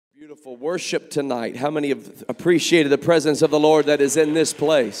Beautiful worship tonight. How many have appreciated the presence of the Lord that is in this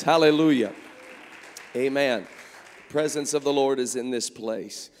place? Hallelujah. Amen. The presence of the Lord is in this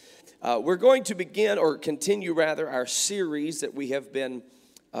place. We're going to begin, or continue rather, our series that we have been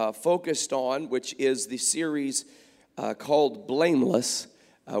focused on, which is the series called Blameless.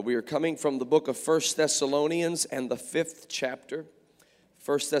 We are coming from the book of 1 Thessalonians and the 5th chapter.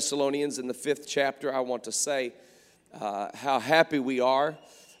 1 Thessalonians in the 5th chapter. I want to say how happy we are.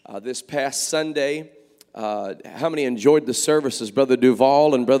 This past Sunday, how many enjoyed the services? Brother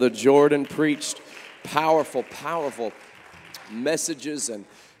Duval and Brother Jordan preached powerful messages and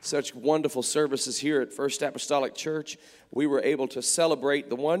such wonderful services here at First Apostolic Church. We were able to celebrate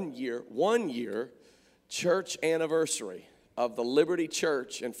the one year church anniversary of the Liberty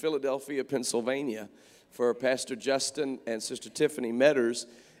Church in Philadelphia, Pennsylvania, for Pastor Justin and Sister Tiffany Metters.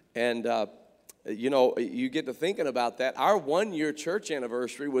 And you get to thinking about that. Our 1 year church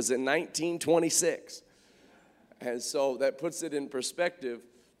anniversary was in 1926. And so that puts it in perspective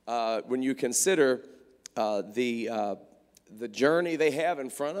when you consider the journey they have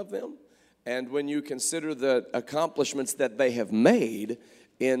in front of them, and when you consider the accomplishments that they have made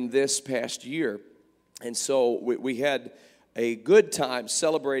in this past year. And so we had a good time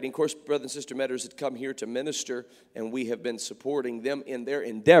celebrating. Of course, Brother and Sister Metters had come here to minister, and we have been supporting them in their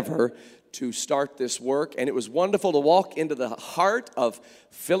endeavor to start this work. And it was wonderful to walk into the heart of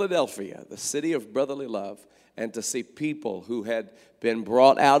Philadelphia, the city of brotherly love, and to see people who had been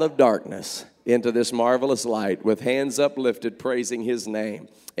brought out of darkness into this marvelous light with hands uplifted, praising His name.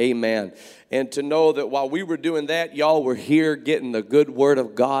 Amen. And to know that while we were doing that, y'all were here getting the good word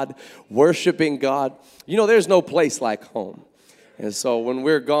of God, worshiping God. You know, there's no place like home. And so when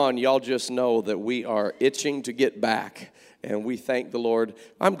we're gone, y'all just know that we are itching to get back. And we thank the Lord.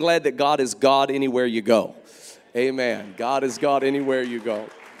 I'm glad that God is God anywhere you go. Amen. God is God anywhere you go.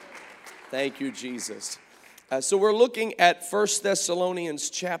 Thank you, Jesus. So we're looking at 1 Thessalonians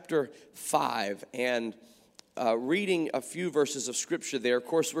chapter 5 and reading a few verses of Scripture there. Of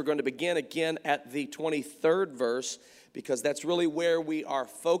course, we're going to begin again at the 23rd verse because that's really where we are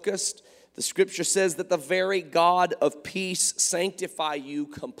focused. The Scripture says that the very God of peace sanctify you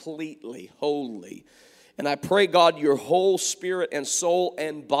completely, wholly. And I pray, God, your whole spirit and soul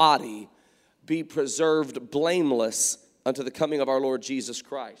and body be preserved blameless unto the coming of our Lord Jesus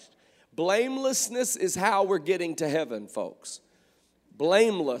Christ. Blamelessness is how we're getting to heaven, folks.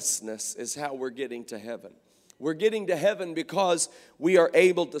 Blamelessness is how we're getting to heaven. We're getting to heaven because we are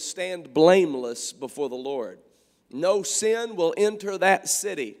able to stand blameless before the Lord. No sin will enter that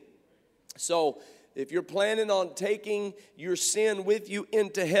city. So if you're planning on taking your sin with you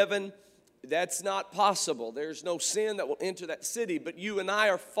into heaven, that's not possible. There's no sin that will enter that city, but you and I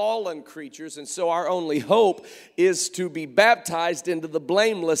are fallen creatures, and so our only hope is to be baptized into the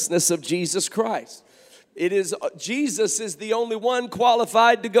blamelessness of Jesus Christ. Jesus is the only one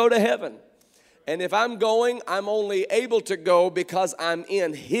qualified to go to heaven. And if I'm going, I'm only able to go because I'm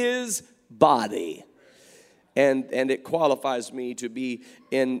in His body. And it qualifies me to be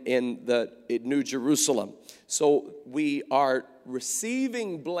in New Jerusalem. So we are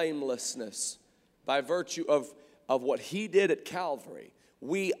receiving blamelessness by virtue of what He did at Calvary.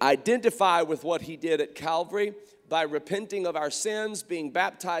 We identify with what He did at Calvary by repenting of our sins, being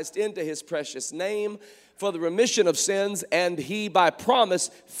baptized into His precious name for the remission of sins, and He, by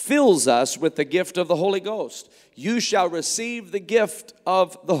promise, fills us with the gift of the Holy Ghost. You shall receive the gift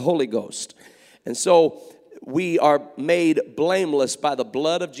of the Holy Ghost. And so we are made blameless by the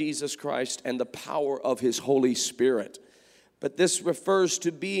blood of Jesus Christ and the power of His Holy Spirit. But this refers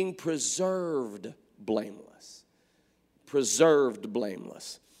to being preserved blameless. Preserved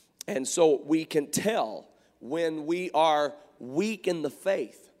blameless. And so we can tell when we are weak in the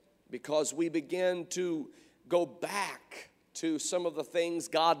faith because we begin to go back to some of the things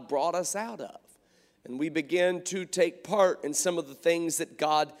God brought us out of. And we begin to take part in some of the things that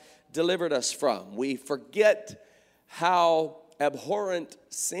God delivered us from. We forget how abhorrent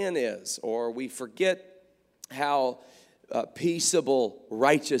sin is, or we forget how peaceable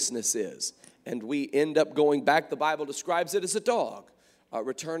righteousness is. And we end up going back. The Bible describes it as a dog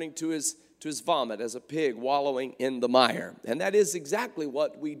returning to his vomit, as a pig wallowing in the mire. And that is exactly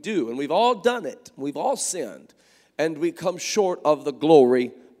what we do. And we've all done it. We've all sinned. And we come short of the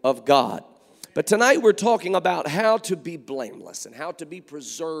glory of God. But tonight we're talking about how to be blameless and how to be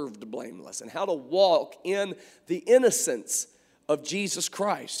preserved blameless and how to walk in the innocence of Jesus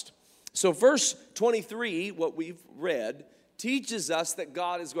Christ. So verse 23, what we've read, teaches us that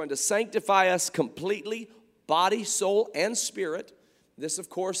God is going to sanctify us completely, body, soul, and spirit. This, of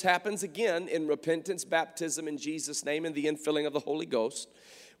course, happens again in repentance, baptism in Jesus' name, and the infilling of the Holy Ghost.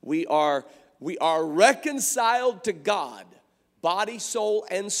 We are reconciled to God, body, soul,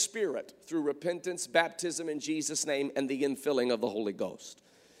 and spirit, through repentance, baptism in Jesus' name, and the infilling of the Holy Ghost.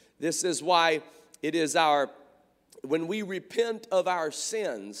 This is why it is when we repent of our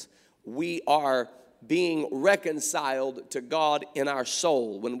sins, we are being reconciled to God in our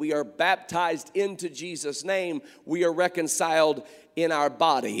soul. When we are baptized into Jesus' name, we are reconciled in our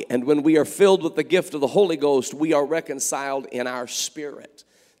body. And when we are filled with the gift of the Holy Ghost, we are reconciled in our spirit.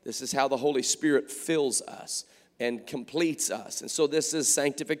 This is how the Holy Spirit fills us and completes us. And so this is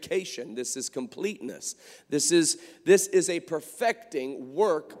sanctification. This is completeness. This is a perfecting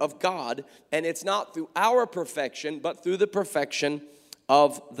work of God, and it's not through our perfection, but through the perfection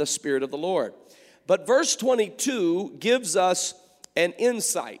of the Spirit of the Lord. But verse 22 gives us an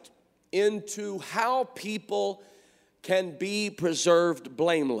insight into how people can be preserved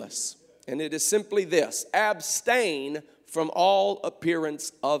blameless. And it is simply this: abstain from all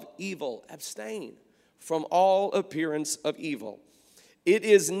appearance of evil. Abstain from all appearance of evil. It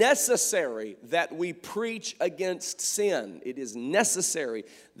is necessary that we preach against sin. It is necessary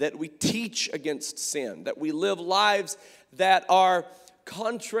that we teach against sin, that we live lives that are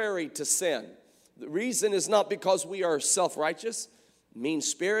contrary to sin. The reason is not because we are self-righteous,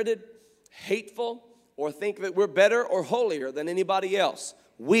 mean-spirited, hateful, or think that we're better or holier than anybody else.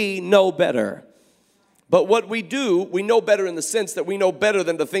 We know better. But what we do, we know better in the sense that we know better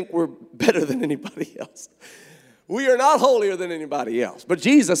than to think we're better than anybody else. We are not holier than anybody else, but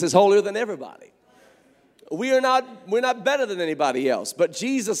Jesus is holier than everybody. We're not better than anybody else, but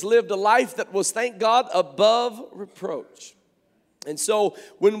Jesus lived a life that was, thank God, above reproach. And so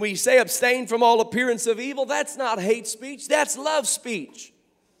when we say abstain from all appearance of evil, that's not hate speech, that's love speech.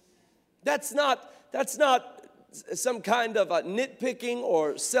 That's not some kind of a nitpicking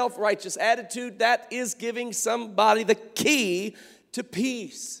or self-righteous attitude. That is giving somebody the key to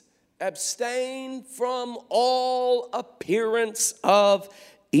peace. Abstain from all appearance of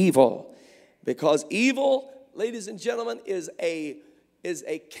evil. Because evil, ladies and gentlemen, is a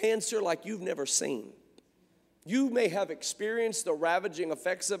cancer like you've never seen. You may have experienced the ravaging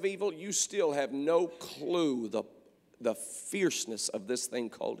effects of evil. You still have no clue the fierceness of this thing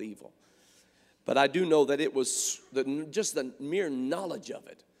called evil. But I do know that it was just the mere knowledge of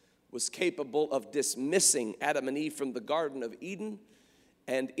it was capable of dismissing Adam and Eve from the Garden of Eden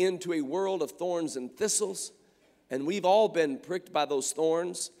and into a world of thorns and thistles. And we've all been pricked by those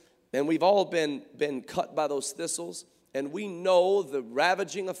thorns, and we've all been cut by those thistles. And we know the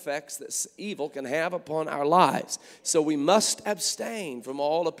ravaging effects that evil can have upon our lives. So we must abstain from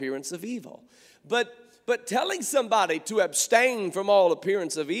all appearance of evil. But telling somebody to abstain from all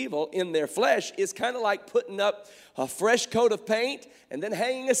appearance of evil in their flesh is kind of like putting up a fresh coat of paint and then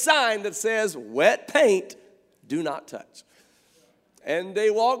hanging a sign that says, wet paint, do not touch. And they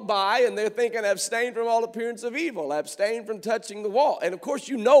walk by and they're thinking, abstain from all appearance of evil, abstain from touching the wall. And of course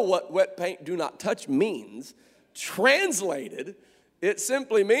you know what wet paint, do not touch means. Translated, it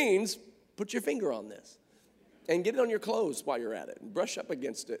simply means put your finger on this and get it on your clothes while you're at it and brush up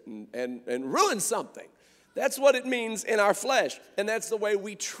against it and ruin something. That's what it means in our flesh, and that's the way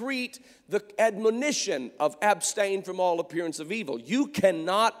we treat the admonition of abstain from all appearance of evil. You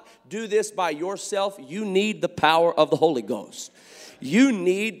cannot do this by yourself. You need the power of the Holy Ghost. You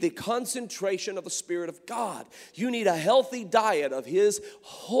need the concentration of the Spirit of God. You need a healthy diet of His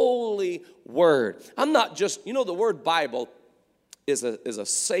holy word. I'm not just, the word Bible is a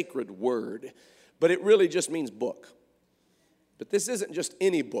sacred word, but it really just means book. But this isn't just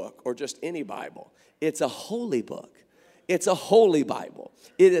any book or just any Bible. It's a holy book. It's a holy Bible.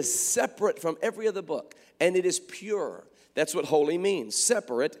 It is separate from every other book, and it is pure. That's what holy means,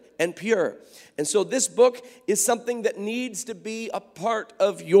 separate and pure. And so this book is something that needs to be a part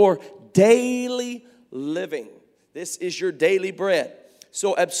of your daily living. This is your daily bread.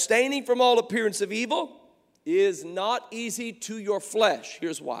 So abstaining from all appearance of evil is not easy to your flesh.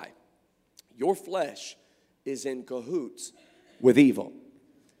 Here's why. Your flesh is in cahoots with evil.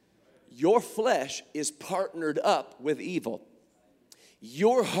 Your flesh is partnered up with evil.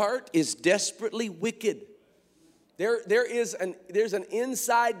 Your heart is desperately wicked. There's an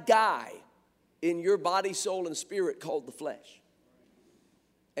inside guy in your body, soul, and spirit called the flesh.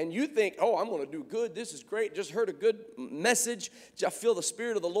 And you think, I'm going to do good. This is great. Just heard a good message. I feel the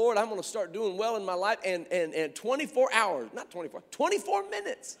Spirit of the Lord. I'm going to start doing well in my life. And 24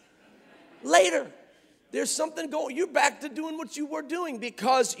 minutes later, there's something going. You're back to doing what you were doing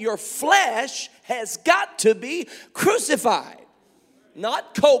because your flesh has got to be crucified.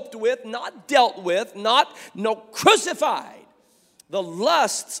 Not coped with, not dealt with, crucified. The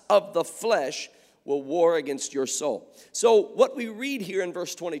lusts of the flesh will war against your soul. So what we read here in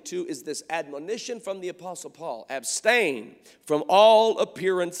verse 22 is this admonition from the Apostle Paul. Abstain from all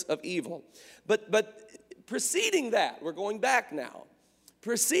appearance of evil. But preceding that, we're going back now.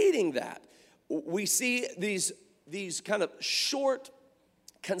 Preceding that, we see these kind of short,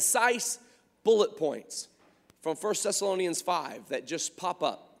 concise bullet points from 1 Thessalonians 5 that just pop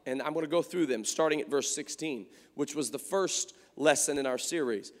up. And I'm going to go through them starting at verse 16, which was the first lesson in our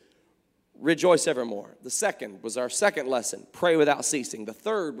series. Rejoice evermore. The second was our second lesson, pray without ceasing. The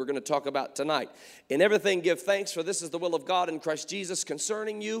third we're going to talk about tonight. In everything give thanks, for this is the will of God in Christ Jesus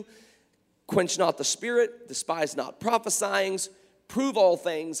concerning you. Quench not the spirit, despise not prophesying, prove all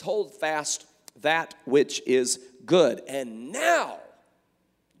things, hold fast that which is good. And now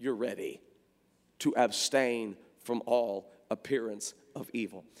you're ready to abstain from all appearance of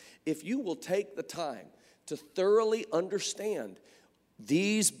evil. If you will take the time to thoroughly understand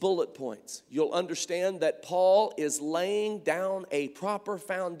these bullet points, you'll understand that Paul is laying down a proper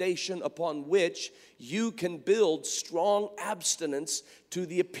foundation upon which you can build strong abstinence to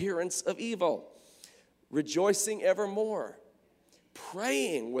the appearance of evil. Rejoicing evermore,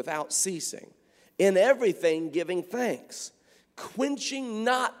 praying without ceasing, in everything giving thanks, quenching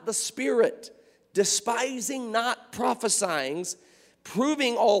not the spirit, despising not prophesying,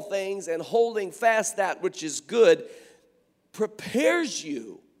 proving all things and holding fast that which is good, prepares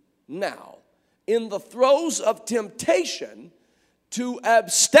you now in the throes of temptation to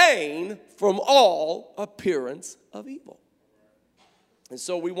abstain from all appearance of evil. And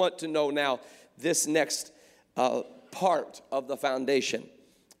so we want to know now this next part of the foundation.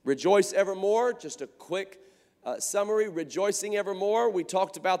 Rejoice evermore, just a quick summary. Rejoicing evermore, we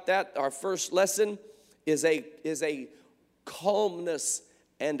talked about that. Our first lesson is a calmness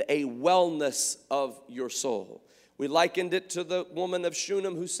and a wellness of your soul. We likened it to the woman of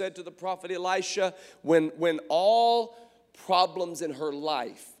Shunem who said to the prophet Elisha, when all problems in her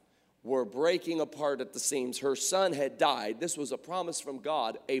life were breaking apart at the seams, her son had died. This was a promise from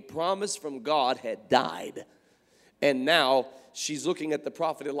God. A promise from God had died. And now she's looking at the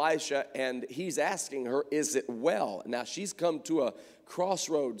prophet Elisha and he's asking her, is it well? Now she's come to a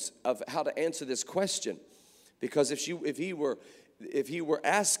crossroads of how to answer this question. Because if he were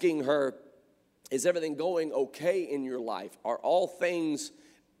asking her, is everything going okay in your life? Are all things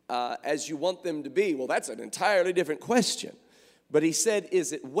as you want them to be? Well, that's an entirely different question. But he said,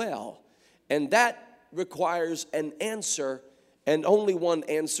 is it well? And that requires an answer, and only one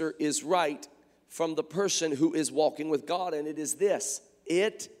answer is right from the person who is walking with God, and it is this: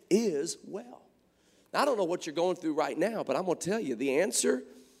 it is well. Now, I don't know what you're going through right now, but I'm going to tell you the answer: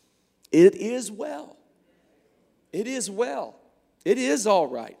 it is well. It is well. It is all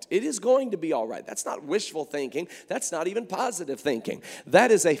right. It is going to be all right. That's not wishful thinking. That's not even positive thinking. That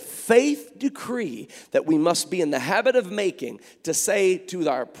is a faith decree that we must be in the habit of making to say to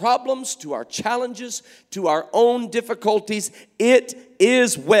our problems, to our challenges, to our own difficulties, it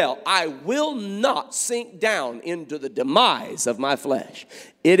is well. I will not sink down into the demise of my flesh.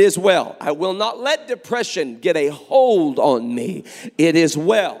 It is well. I will not let depression get a hold on me. It is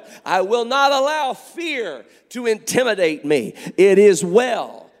well. I will not allow fear to intimidate me. It is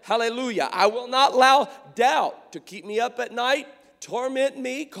well. Hallelujah. I will not allow doubt to keep me up at night, torment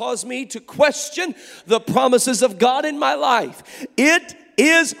me, cause me to question the promises of God in my life. It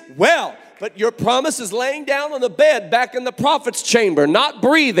is well. But your promise is laying down on the bed back in the prophet's chamber, not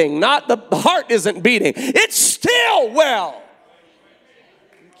breathing, not the heart isn't beating. It's still well.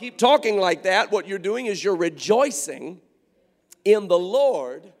 You keep talking like that, what you're doing is you're rejoicing in the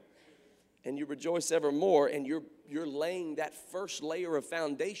Lord, and you rejoice evermore, and you're laying that first layer of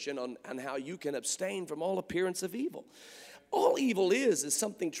foundation on how you can abstain from all appearance of evil. All evil is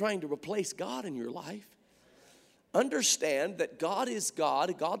something trying to replace God in your life. Understand that God is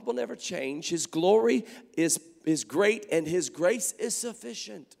God. God will never change. His glory is great, and His grace is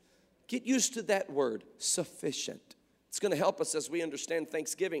sufficient. Get used to that word, sufficient. It's going to help us as we understand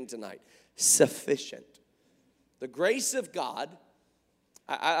Thanksgiving tonight. Sufficient. The grace of God,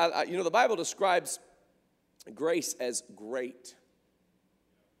 the Bible describes grace as great.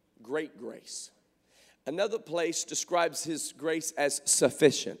 Great grace. Another place describes His grace as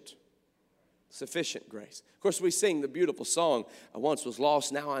sufficient. Sufficient grace. Of course, we sing the beautiful song, I once was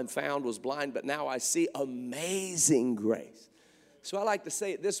lost, now I'm found, was blind, but now I see. Amazing grace. So I like to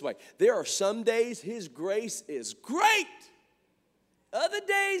say it this way. There are some days His grace is great. Other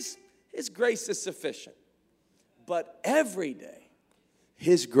days, His grace is sufficient. But every day,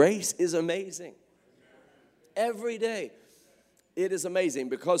 His grace is amazing. Every day. It is amazing,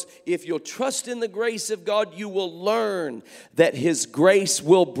 because if you'll trust in the grace of God, you will learn that His grace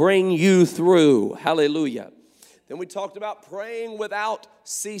will bring you through. Hallelujah. Then we talked about praying without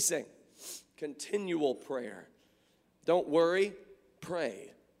ceasing. Continual prayer. Don't worry,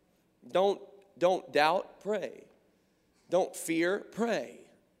 pray. Don't doubt, pray. Don't fear, pray.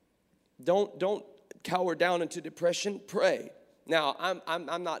 Don't cower down into depression, pray. Now,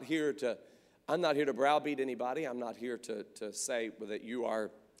 I'm not here to browbeat anybody. I'm not here to say that you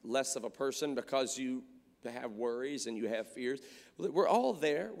are less of a person because you have worries and you have fears. We're all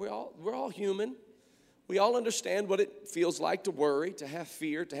there. We're all human. We all understand what it feels like to worry, to have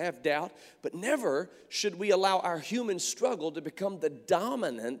fear, to have doubt. But never should we allow our human struggle to become the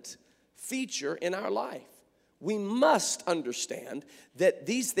dominant feature in our life. We must understand that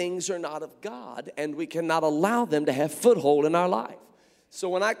these things are not of God, and we cannot allow them to have foothold in our life. So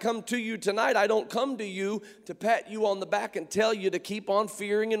when I come to you tonight, I don't come to you to pat you on the back and tell you to keep on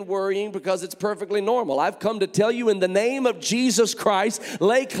fearing and worrying because it's perfectly normal. I've come to tell you in the name of Jesus Christ,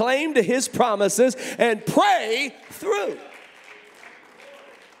 lay claim to His promises and pray through.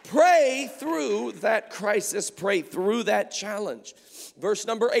 Pray through that crisis. Pray through that challenge. Verse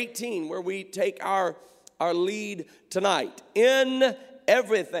number 18, where we take our lead tonight. In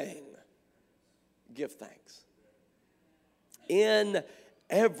everything, give thanks. In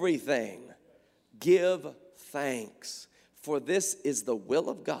everything, give thanks. For this is the will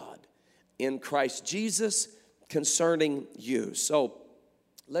of God in Christ Jesus concerning you. So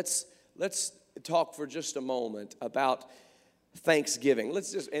let's talk for just a moment about Thanksgiving.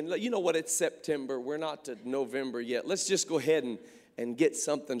 And you know what, it's September. We're not to November yet. Let's just go ahead and get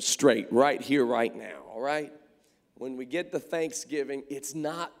something straight right here, right now, all right? When we get to Thanksgiving, it's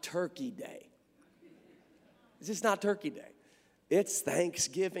not Turkey Day. It's just not Turkey Day. It's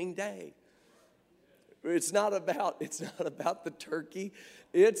Thanksgiving Day. It's not about the turkey.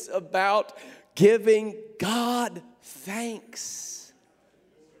 It's about giving God thanks.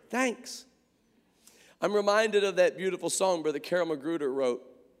 Thanks. I'm reminded of that beautiful song Brother Carol Magruder wrote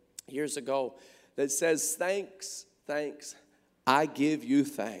years ago that says, thanks, thanks, I give you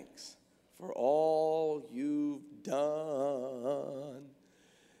thanks for all you've done.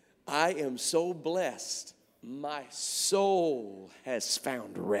 I am so blessed. My soul has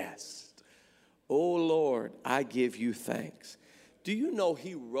found rest. Oh Lord, I give you thanks. Do you know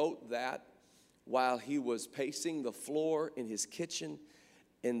he wrote that while he was pacing the floor in his kitchen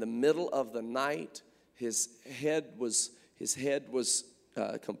in the middle of the night? His head was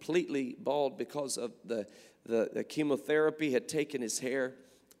completely bald because of the chemotherapy had taken his hair,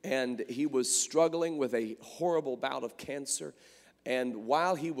 and he was struggling with a horrible bout of cancer. And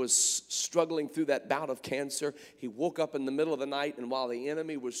while he was struggling through that bout of cancer, he woke up in the middle of the night, and while the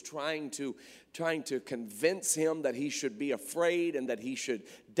enemy was trying to convince him that he should be afraid and that he should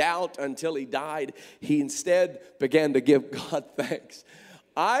doubt until he died, he instead began to give God thanks.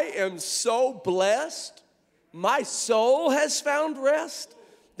 I am so blessed. My soul has found rest.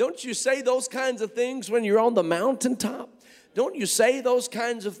 Don't you say those kinds of things when you're on the mountaintop? Don't you say those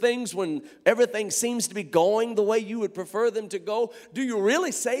kinds of things when everything seems to be going the way you would prefer them to go? Do you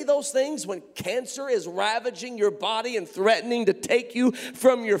really say those things when cancer is ravaging your body and threatening to take you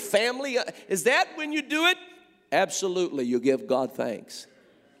from your family? Is that when you do it? Absolutely, you give God thanks.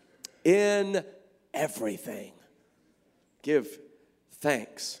 In everything, give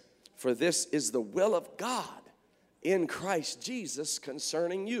thanks. For this is the will of God in Christ Jesus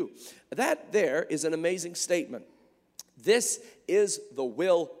concerning you. That there is an amazing statement. This is the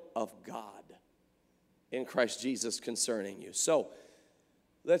will of God in Christ Jesus concerning you. So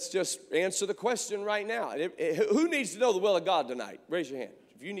let's just answer the question right now. Who needs to know the will of God tonight? Raise your hand.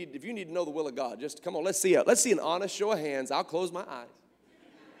 If you need to know the will of God, just come on. Let's see an honest show of hands. I'll close my eyes.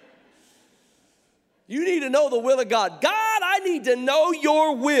 You need to know the will of God. God, I need to know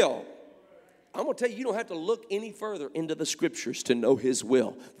your will. I'm going to tell you, you don't have to look any further into the scriptures to know his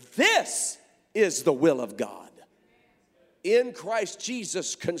will. This is the will of God in Christ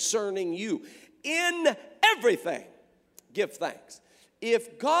Jesus concerning you. In everything, give thanks.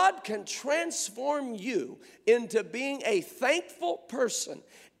 If God can transform you into being a thankful person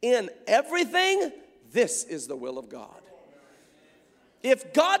in everything, this is the will of God.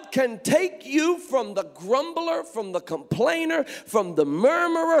 If God can take you from the grumbler, from the complainer, from the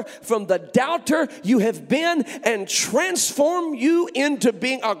murmurer, from the doubter you have been, and transform you into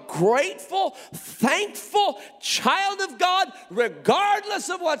being a grateful, thankful child of God, regardless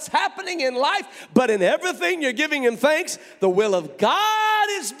of what's happening in life, but in everything you're giving him thanks, the will of God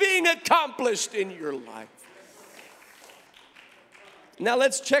is being accomplished in your life. Now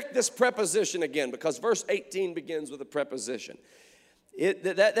let's check this preposition again, because verse 18 begins with a preposition.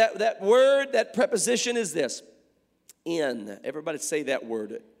 That word, that preposition is this: in. Everybody say that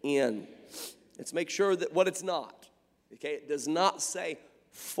word, in. Let's make sure that what it's not. Okay, it does not say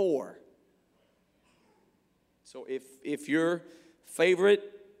for. So if your favorite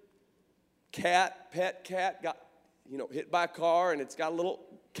pet cat got hit by a car and it's got a little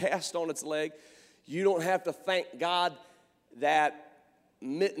cast on its leg, you don't have to thank God that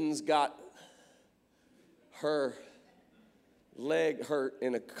Mittens got her leg hurt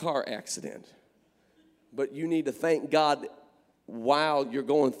in a car accident. But you need to thank God while you're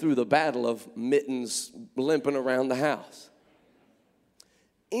going through the battle of Mittens limping around the house.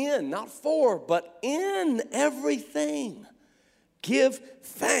 In, not for, but in everything, give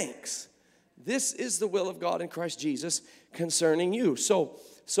thanks. This is the will of God in Christ Jesus concerning you. So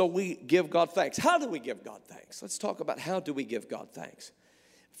we give God thanks. How do we give God thanks? Let's talk about how do we give God thanks.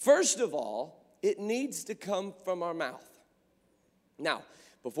 First of all, it needs to come from our mouth. Now,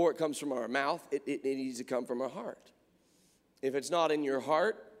 before it comes from our mouth, it needs to come from our heart. If it's not in your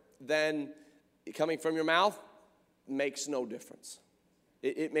heart, then coming from your mouth makes no difference.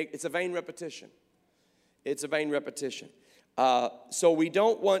 It's a vain repetition. It's a vain repetition. So we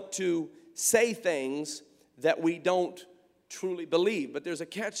don't want to say things that we don't truly believe. But there's a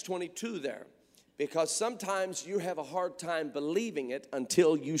catch-22 there, because sometimes you have a hard time believing it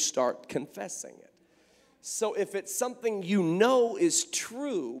until you start confessing it. So if it's something you know is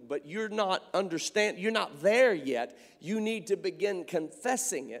true, but you're not there yet, you need to begin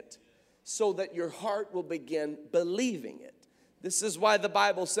confessing it so that your heart will begin believing it. This is why the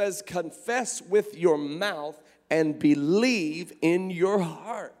Bible says, confess with your mouth and believe in your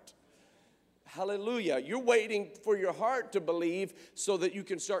heart. Hallelujah. You're waiting for your heart to believe so that you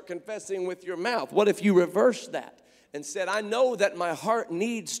can start confessing with your mouth. What if you reverse that and said, I know that my heart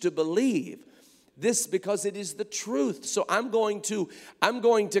needs to believe this because it is the truth. So I'm going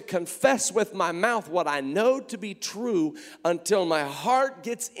to confess with my mouth what I know to be true until my heart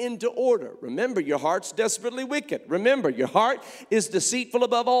gets into order. Remember, your heart's desperately wicked. Remember, your heart is deceitful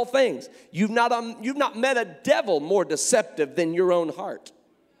above all things. You've not met a devil more deceptive than your own heart.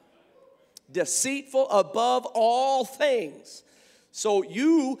 Deceitful above all things. So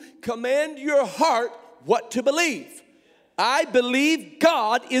you command your heart what to believe. I believe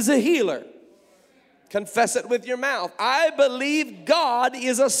God is a healer. Confess it with your mouth. I believe God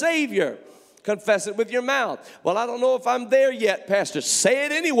is a Savior. Confess it with your mouth. Well, I don't know if I'm there yet, Pastor. Say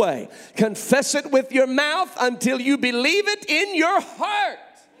it anyway. Confess it with your mouth until you believe it in your heart.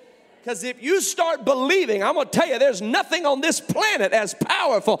 Because if you start believing, I'm going to tell you, there's nothing on this planet as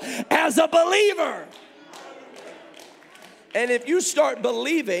powerful as a believer. And if you start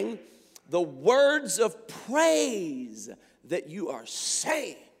believing the words of praise that you are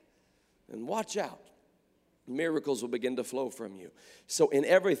saying, then watch out. Miracles will begin to flow from you. So in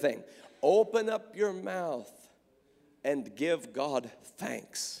everything, open up your mouth and give God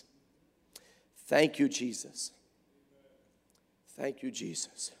thanks. Thank you, Jesus. Thank you,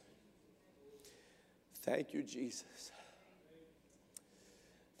 Jesus. Thank you, Jesus.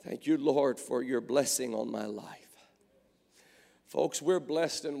 Thank you, Lord, for your blessing on my life. Folks, we're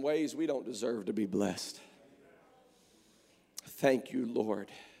blessed in ways we don't deserve to be blessed. Thank you, Lord.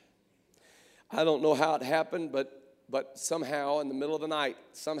 I don't know how it happened, but somehow in the middle of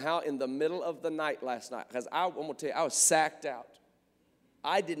the night last night, because I'm going to tell you, I was sacked out.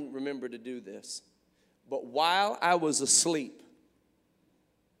 I didn't remember to do this. But while I was asleep,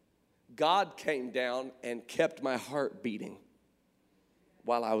 God came down and kept my heart beating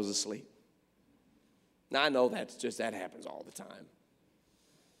while I was asleep. Now, I know that happens all the time.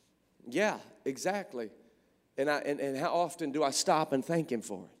 Yeah, exactly. And how often do I stop and thank Him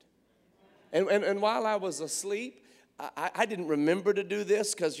for it? And while I was asleep, I didn't remember to do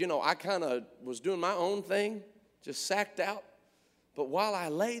this because, I kind of was doing my own thing, just sacked out. But while I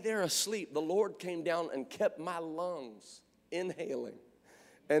lay there asleep, the Lord came down and kept my lungs inhaling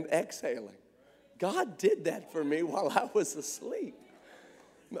and exhaling. God did that for me while I was asleep.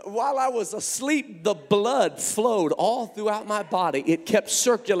 While I was asleep, the blood flowed all throughout my body. It kept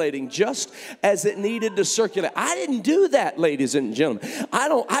circulating just as it needed to circulate. I didn't do that, ladies and gentlemen.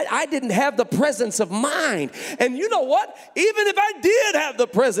 I didn't have the presence of mind. And you know what? Even if I did have the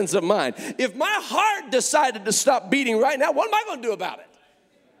presence of mind, if my heart decided to stop beating right now, what am I going to do about it?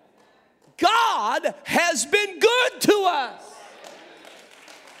 God has been good to us.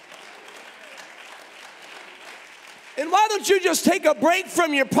 And why don't you just take a break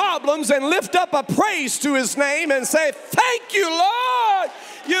from your problems and lift up a praise to His name and say, thank you, Lord.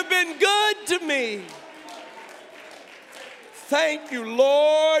 You've been good to me. Thank you,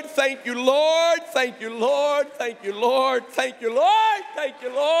 Lord. Thank you, Lord. Thank you, Lord. Thank you, Lord. Thank you, Lord. Thank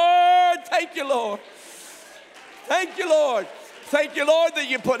you, Lord. Thank you, Lord. Thank you, Lord. Thank you, Lord, that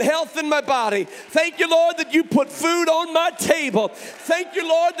you put health in my body. Thank you, Lord, that you put food on my table. Thank you,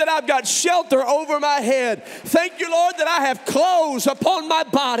 Lord, that I've got shelter over my head. Thank you, Lord, that I have clothes upon my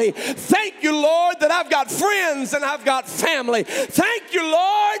body. Thank you, Lord, that I've got friends and I've got family. Thank you,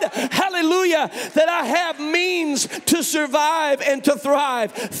 Lord, hallelujah, that I have means to survive and to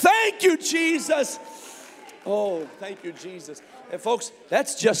thrive. Thank you, Jesus. Oh, thank you, Jesus. And folks,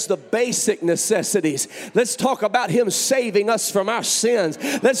 that's just the basic necessities. Let's talk about Him saving us from our sins.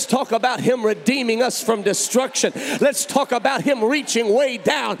 Let's talk about Him redeeming us from destruction. Let's talk about Him reaching way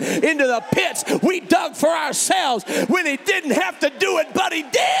down into the pits we dug for ourselves when He didn't have to do it, but He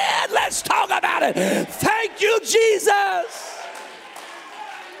did. Let's talk about it. Thank you, Jesus.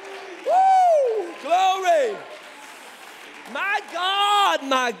 Woo! Glory. My God,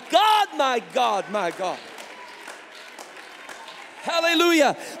 my God, my God, my God.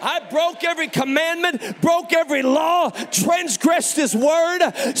 Hallelujah. I broke every commandment, broke every law, transgressed His word,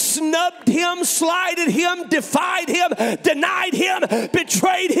 snubbed Him, slighted Him, defied Him, denied Him,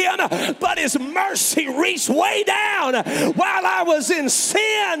 betrayed Him. But His mercy reached way down. While I was in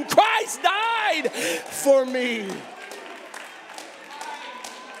sin, Christ died for me.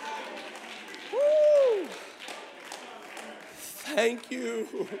 Woo. Thank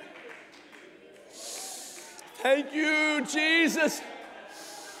you. Thank you, Jesus.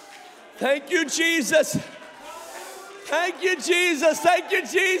 Thank you, Jesus. Thank you, Jesus. Thank you,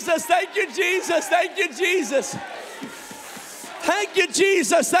 Jesus. Thank you, Jesus. Thank you, Jesus. Thank you,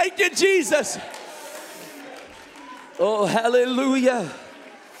 Jesus. Thank you, Jesus. Oh, hallelujah.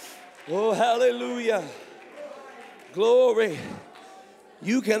 Oh, hallelujah. Glory.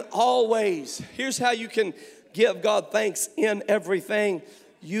 You can always, here's how you can give God thanks in everything.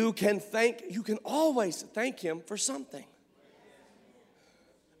 You can always thank Him for something.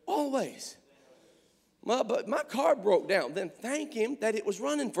 Always. But my car broke down. Then thank Him that it was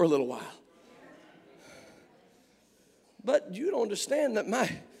running for a little while. But you don't understand that my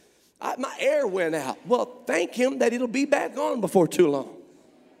air went out. Well, thank Him that it'll be back on before too long.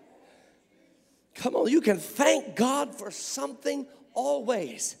 Come on, you can thank God for something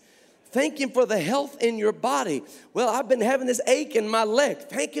always. Thank Him for the health in your body. Well, I've been having this ache in my leg.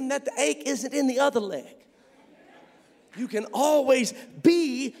 Thank Him that the ache isn't in the other leg. You can always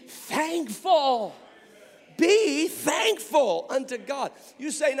be thankful. Be thankful unto God.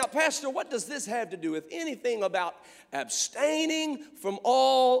 You say, now, Pastor, what does this have to do with anything about abstaining from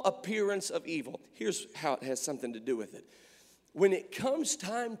all appearance of evil? Here's how it has something to do with it. When it comes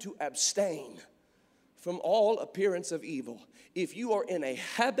time to abstain from all appearance of evil, if you are in a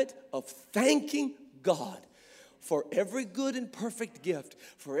habit of thanking God for every good and perfect gift,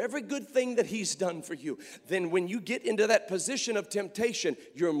 for every good thing that He's done for you, then when you get into that position of temptation,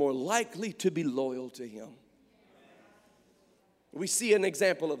 you're more likely to be loyal to Him. We see an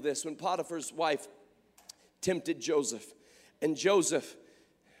example of this when Potiphar's wife tempted Joseph, and Joseph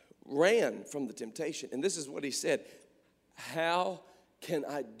ran from the temptation. And this is what he said: how can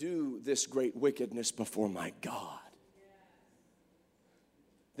I do this great wickedness before my God?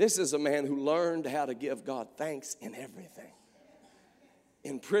 This is a man who learned how to give God thanks in everything.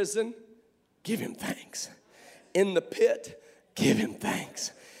 In prison, give Him thanks. In the pit, give Him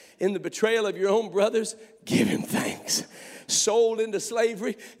thanks. In the betrayal of your own brothers, give Him thanks. Sold into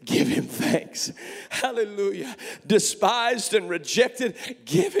slavery, give Him thanks. Hallelujah. Despised and rejected,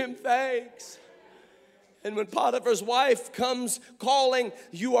 give Him thanks. And when Potiphar's wife comes calling,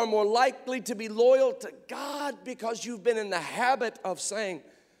 you are more likely to be loyal to God because you've been in the habit of saying,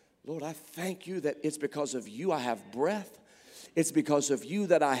 Lord, I thank You that it's because of You I have breath. It's because of You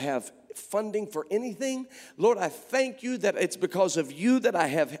that I have funding for anything. Lord, I thank You that it's because of You that I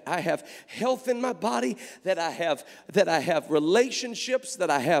have health in my body, that I have relationships, that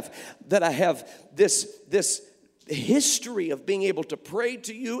I have this history of being able to pray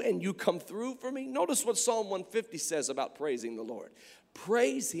to You and You come through for me. Notice what Psalm 150 says about praising the Lord.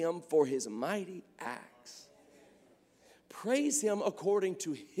 Praise Him for His mighty acts. Praise Him according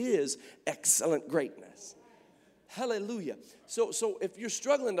to His excellent greatness. Hallelujah. So if you're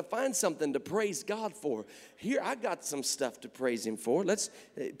struggling to find something to praise God for, here I got some stuff to praise Him for. Let's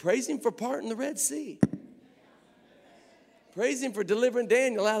praise Him for parting the Red Sea. Praise Him for delivering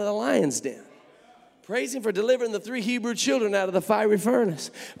Daniel out of the lion's den. Praise him for delivering the 3 Hebrew children out of the fiery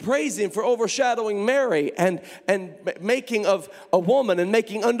furnace. Praise him for overshadowing Mary and making of a woman and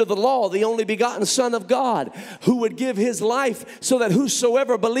making under the law the only begotten Son of God, who would give his life so that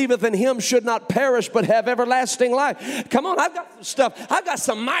whosoever believeth in him should not perish but have everlasting life. Come on, I've got some stuff. I've got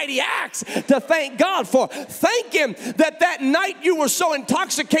some mighty acts to thank God for. Thank him that night you were so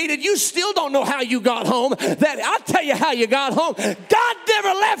intoxicated you still don't know how you got home. That I'll tell you how you got home. God never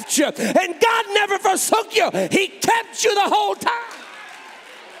left you, and God never forsook you. He kept you the whole time.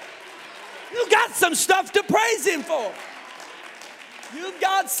 You got some stuff to praise him for. You've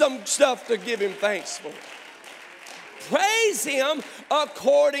got some stuff to give him thanks for. Praise him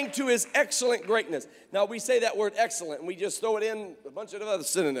according to his excellent greatness. Now we say that word excellent and we just throw it in a bunch of other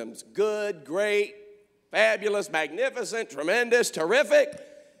synonyms. Good, great, fabulous, magnificent, tremendous, terrific,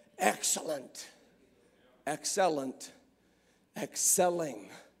 excellent, excellent, excelling.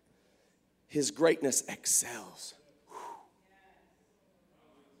 His greatness excels.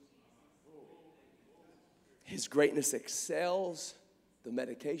 His greatness excels the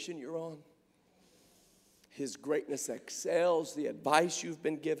medication you're on. His greatness excels the advice you've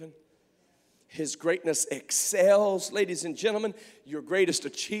been given. His greatness excels, ladies and gentlemen, your greatest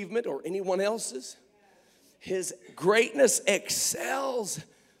achievement or anyone else's. His greatness excels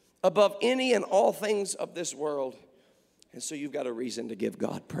above any and all things of this world. And so you've got a reason to give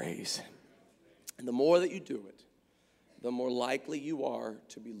God praise. And the more that you do it, the more likely you are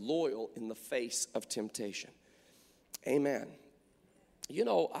to be loyal in the face of temptation. Amen. You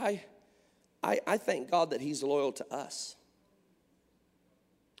know, I thank God that he's loyal to us.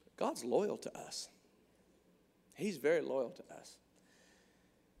 God's loyal to us. He's very loyal to us.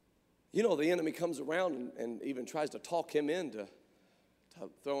 You know, the enemy comes around and even tries to talk him into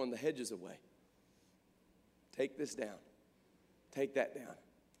throwing the hedges away. Take this down. Take that down.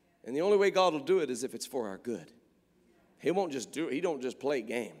 And the only way God will do it is if it's for our good. He won't just do it. He don't just play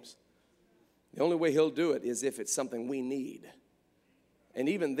games. The only way he'll do it is if it's something we need. And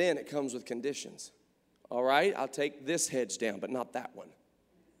even then it comes with conditions. All right, I'll take this hedge down, but not that one.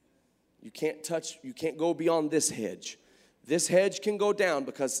 You can't go beyond this hedge. This hedge can go down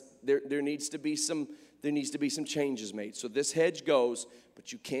because there needs to be some changes made. So this hedge goes,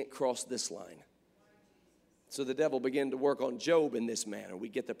 but you can't cross this line. So the devil began to work on Job in this manner. We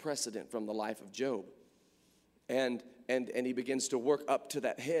get the precedent from the life of Job. And he begins to work up to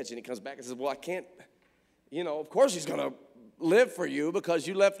that hedge. And he comes back and says, well, I can't, of course he's going to live for you because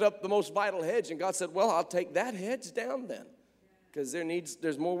you left up the most vital hedge. And God said, well, I'll take that hedge down then. Because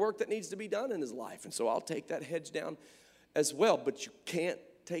there's more work that needs to be done in his life. And so I'll take that hedge down as well. But you can't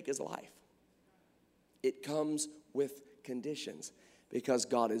take his life. It comes with conditions because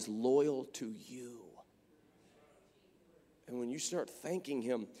God is loyal to you. And when you start thanking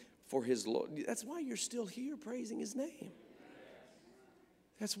him for his Lord, that's why you're still here praising his name.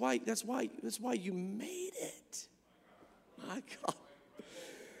 That's why you made it. My God.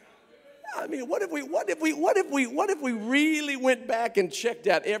 I mean, what if we really went back and checked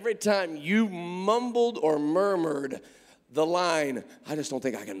out every time you mumbled or murmured the line, I just don't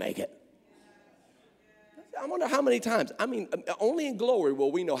think I can make it. I wonder how many times. I mean, only in glory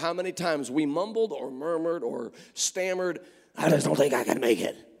will we know how many times we mumbled or murmured or stammered, I just don't think I can make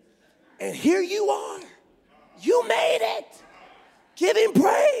it. And here you are. You made it. Give him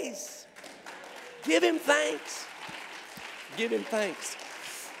praise. Give him thanks. Give him thanks.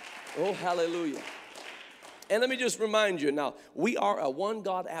 Oh, hallelujah. And let me just remind you now, we are a one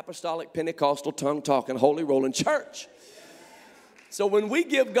God apostolic Pentecostal tongue-talking holy rolling church. So when we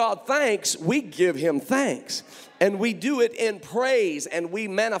give God thanks, we give him thanks. And we do it in praise, and we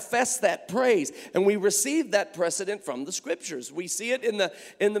manifest that praise, and we receive that precedent from the scriptures. We see it in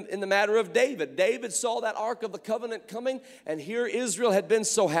the matter of David. David saw that Ark of the Covenant coming, and here Israel had been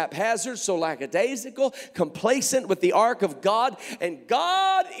so haphazard, so lackadaisical, complacent with the Ark of God, and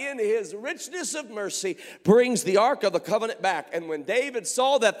God in his richness of mercy brings the Ark of the Covenant back. And when David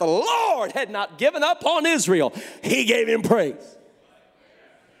saw that the Lord had not given up on Israel, he gave him praise.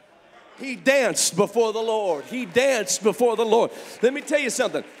 He danced before the Lord. He danced before the Lord. Let me tell you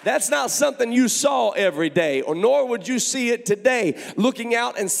something. That's not something you saw every day, or nor would you see it today, looking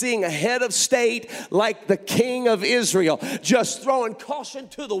out and seeing a head of state like the king of Israel, just throwing caution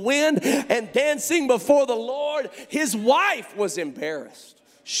to the wind and dancing before the Lord. His wife was embarrassed.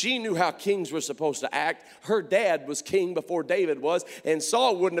 She knew how kings were supposed to act. Her dad was king before David was, and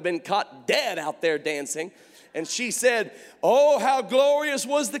Saul wouldn't have been caught dead out there dancing. And she said, oh, how glorious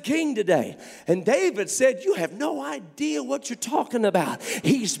was the king today. And David said, you have no idea what you're talking about.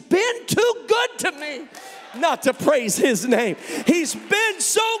 He's been too good to me not to praise his name. He's been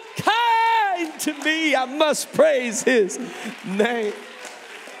so kind kind to me, I must praise his name.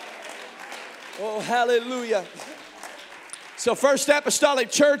 Oh, hallelujah. So First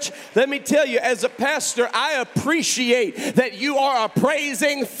Apostolic Church, let me tell you, as a pastor, I appreciate that you are a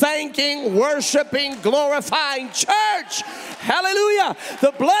praising, thanking, worshiping, glorifying church. Hallelujah.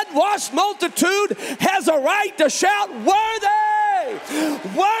 The blood-washed multitude has a right to shout, worthy!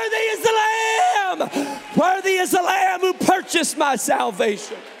 Worthy is the Lamb! Worthy is the Lamb who purchased my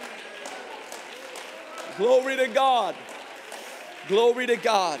salvation. Glory to God. Glory to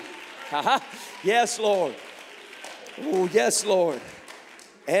God. Yes, Lord. Oh, yes, Lord.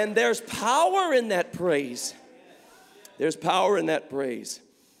 And there's power in that praise. There's power in that praise.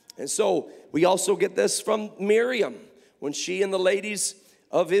 And so we also get this from Miriam. When she and the ladies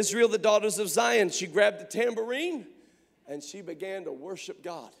of Israel, the daughters of Zion, she grabbed the tambourine and she began to worship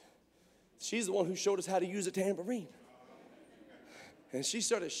God. She's the one who showed us how to use a tambourine. And she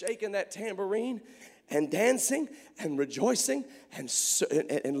started shaking that tambourine and dancing and rejoicing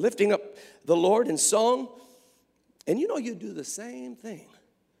and lifting up the Lord in song. And you know, you do the same thing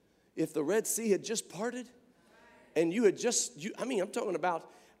if the Red Sea had just parted and you had just,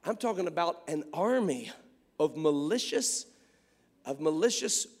 I'm talking about an army of malicious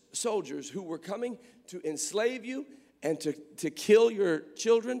soldiers who were coming to enslave you and to kill your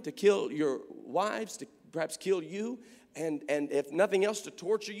children, to kill your wives, to perhaps kill you, and if nothing else, to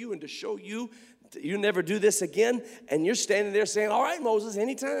torture you and to show you never do this again. And you're standing there saying, all right, Moses,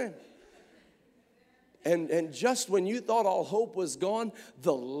 anytime. And just when you thought all hope was gone,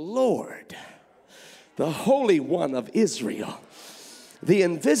 the Lord, the Holy One of Israel, the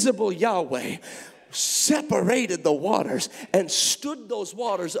invisible Yahweh, separated the waters and stood those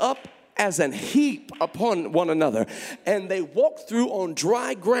waters up as an heap upon one another, and they walked through on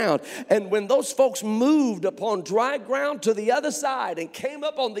dry ground. And when those folks moved upon dry ground to the other side and came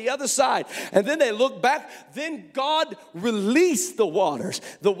up on the other side, and then they looked back, then God released the waters.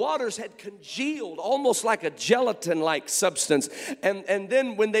 The waters had congealed almost like a gelatin-like substance, and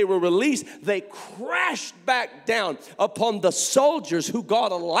then when they were released, they crashed back down upon the soldiers who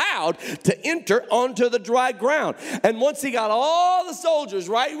God allowed to enter onto the dry ground. And once he got all the soldiers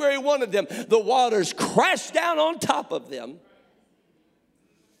right where he wanted them, the waters crashed down on top of them.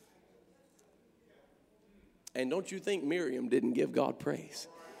 And don't you think Miriam didn't give God praise?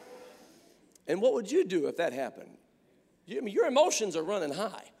 And what would you do if that happened? Your emotions are running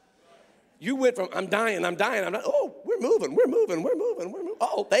high. You went from I'm dying, oh, we're moving.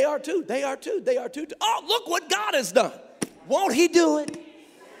 Oh, they are too. Oh, look what God has done. Won't he do it?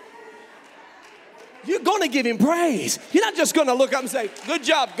 You're going to give him praise. You're not just going to look up and say, good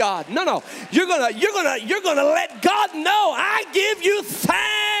job, God. No. You're going to let God know, I give you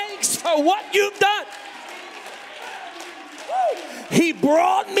thanks for what you've done. Woo. He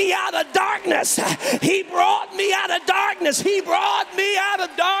brought me out of darkness. He brought me out of darkness. He brought me out of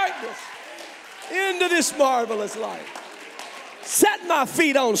darkness into this marvelous light. Set my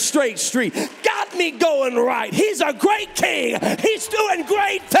feet on straight street. Got me going right. He's a great king. He's doing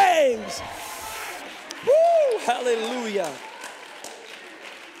great things. Woo, hallelujah.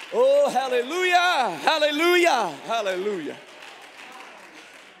 Oh, hallelujah, hallelujah, hallelujah.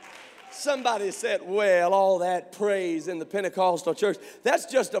 Somebody said, well, all that praise in the Pentecostal church, that's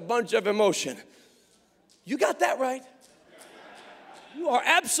just a bunch of emotion. You got that right. You are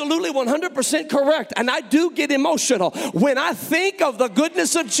absolutely 100% correct. And I do get emotional when I think of the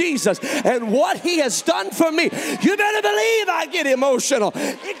goodness of Jesus and what he has done for me. You better believe I get emotional.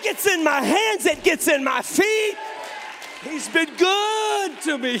 It gets in my hands. It gets in my feet. He's been good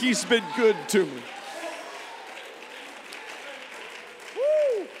to me. He's been good to me.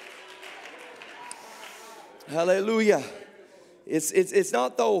 Woo. Hallelujah. It's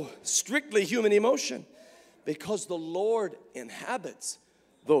not, though, strictly human emotion, because the Lord inhabits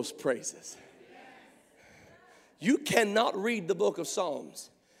those praises. You cannot read the book of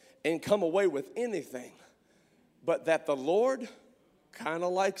Psalms and come away with anything but that the Lord kind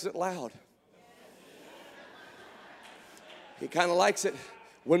of likes it loud. He kind of likes it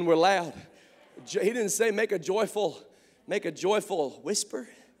when we're loud. He didn't say make a joyful whisper.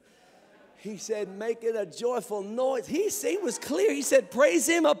 He said, make it a joyful noise. He was clear. He said, praise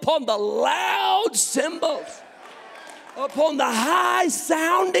him upon the loud cymbals, upon the high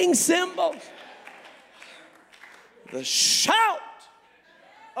sounding cymbals. The shout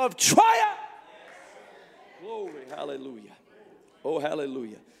of triumph. Glory, hallelujah. Oh,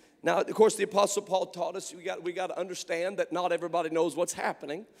 hallelujah. Now, of course, the Apostle Paul taught us we got to understand that not everybody knows what's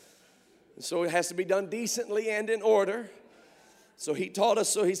happening. And so it has to be done decently and in order. So he taught us,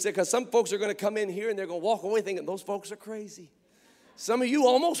 so he said, because some folks are going to come in here and they're going to walk away thinking those folks are crazy. Some of you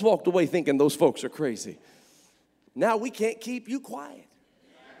almost walked away thinking those folks are crazy. Now we can't keep you quiet.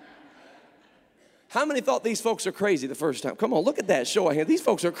 How many thought these folks are crazy the first time? Come on, look at that show of hands. These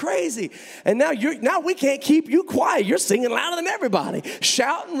folks are crazy. And now we can't keep you quiet. You're singing louder than everybody,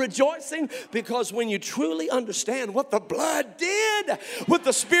 shouting, rejoicing, because when you truly understand what the blood did, what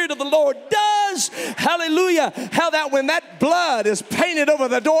the Spirit of the Lord does, hallelujah, how that when that blood is painted over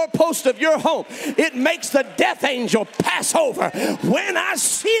the doorpost of your home, it makes the death angel pass over. When I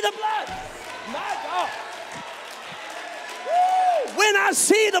see the blood, my God. When I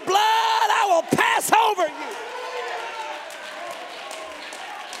see the blood, I will pass over you.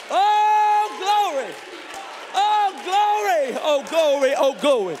 Oh, glory. Oh, glory. Oh, glory. Oh,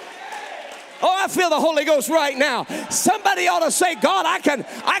 glory. Oh, I feel the Holy Ghost right now. Somebody ought to say, God, I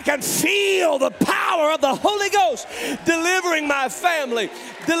can feel the power of the Holy Ghost delivering my family,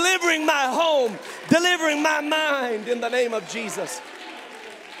 delivering my home, delivering my mind in the name of Jesus.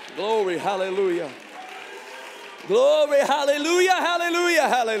 Glory, hallelujah. Glory, hallelujah, hallelujah,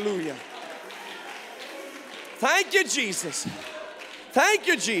 hallelujah. Thank you, Jesus. Thank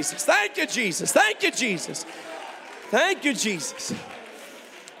you, Jesus. Thank you, Jesus. Thank you, Jesus. Thank you, Jesus.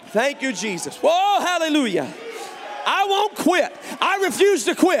 Thank you, Jesus. Whoa, hallelujah. I won't quit. I refuse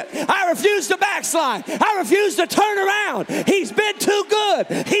to quit. I refuse to backslide. I refuse to turn around. He's been too good.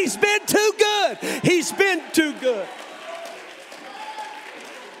 He's been too good. He's been too good.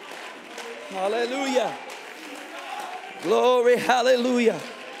 Hallelujah. Glory, hallelujah.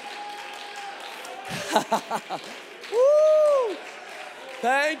 Woo.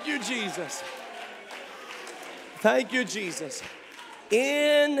 Thank you, Jesus. Thank you, Jesus.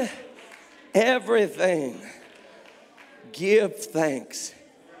 In everything, give thanks.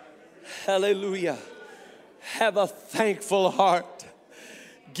 Hallelujah. Have a thankful heart.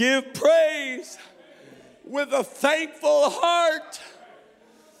 Give praise with a thankful heart.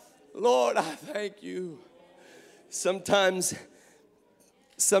 Lord, I thank you. Sometimes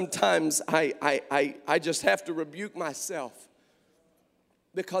I just have to rebuke myself,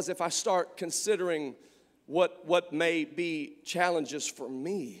 because if I start considering what may be challenges for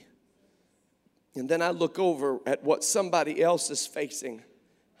me, and then I look over at what somebody else is facing,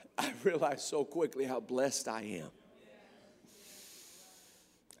 I realize so quickly how blessed I am.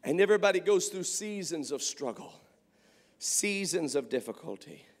 And everybody goes through seasons of struggle, seasons of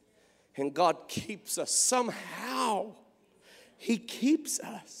difficulty. And God keeps us. Somehow, He keeps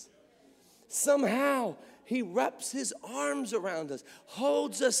us. Somehow, He wraps His arms around us,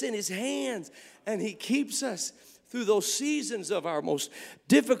 holds us in His hands, and He keeps us through those seasons of our most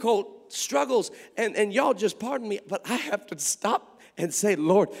difficult struggles. And y'all just pardon me, but I have to stop and say,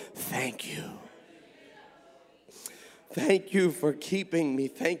 Lord, thank you. Thank you for keeping me.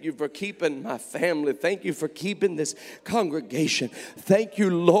 Thank you for keeping my family. Thank you for keeping this congregation. Thank you,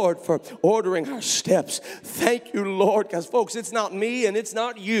 Lord, for ordering our steps. Thank you, Lord, because, folks, it's not me and it's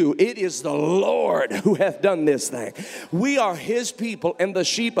not you. It is the Lord who hath done this thing. We are His people and the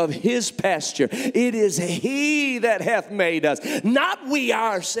sheep of His pasture. It is He that hath made us, not we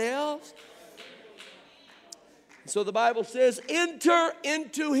ourselves. So the Bible says, enter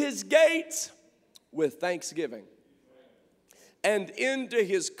into His gates with thanksgiving, and into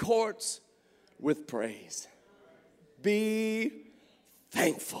His courts with praise. Be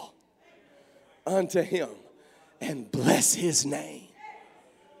thankful unto Him and bless His name.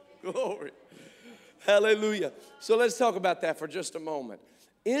 Glory. Hallelujah. So let's talk about that for just a moment.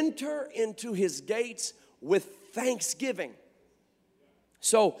 Enter into His gates with thanksgiving.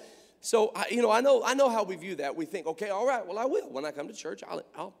 So I know how we view that. We think, okay, all right, well, I will. When I come to church,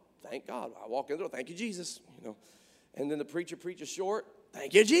 I'll thank God. I walk in the door, thank you, Jesus, And then the preacher preaches short,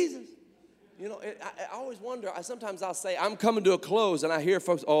 thank you, Jesus. I always wonder, sometimes I'll say, I'm coming to a close, and I hear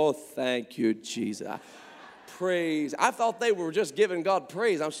folks, oh, thank you, Jesus. Praise. I thought they were just giving God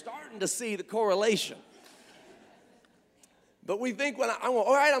praise. I'm starting to see the correlation. But we think I'm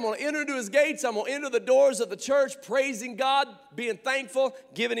going to enter into His gates, I'm going to enter the doors of the church, praising God, being thankful,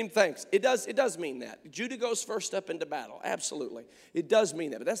 giving Him thanks. It does mean that. Judah goes first up into battle, absolutely. It does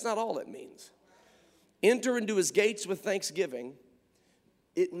mean that, but that's not all it means. Enter into His gates with thanksgiving.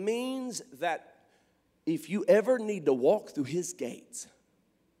 It means that if you ever need to walk through His gates,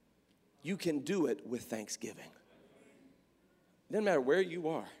 you can do it with thanksgiving. It doesn't matter where you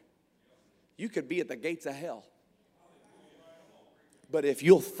are. You could be at the gates of hell. But if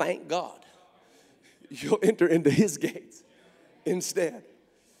you'll thank God, you'll enter into His gates instead.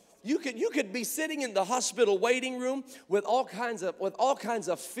 You could be sitting in the hospital waiting room with all kinds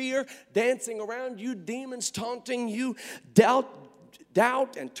of fear dancing around you, demons taunting you, doubt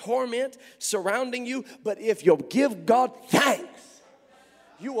and torment surrounding you. But if you'll give God thanks,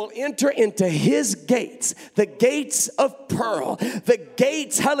 You will enter into his gates, the gates of pearl, the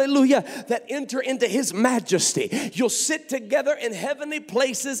gates, hallelujah, that enter into his majesty. You'll sit together in heavenly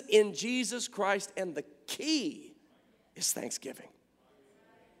places in Jesus Christ, and the key is thanksgiving.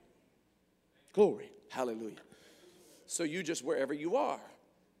 Glory, hallelujah. So you just, wherever you are,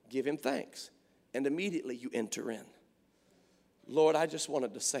 give him thanks, and immediately you enter in. Lord, I just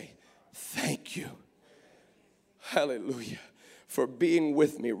wanted to say thank you, hallelujah, for being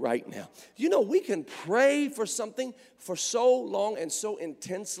with me right now. You know, we can pray for something for so long and so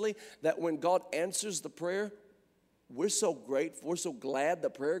intensely that when God answers the prayer, we're so grateful, we're so glad the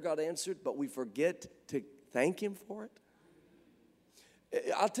prayer got answered, but we forget to thank him for it.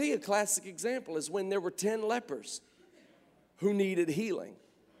 I'll tell you a classic example is when there were 10 lepers who needed healing,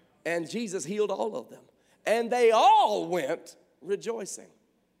 and Jesus healed all of them, and they all went rejoicing.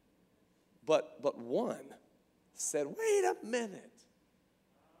 But one said, wait a minute,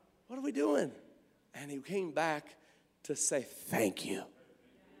 what are we doing? And he came back to say thank you.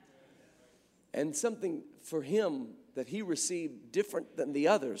 And something for him that he received different than the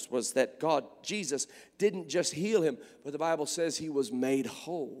others was that God, Jesus, didn't just heal him, but the Bible says he was made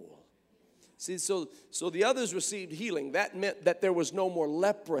whole. See, so the others received healing. That meant that there was no more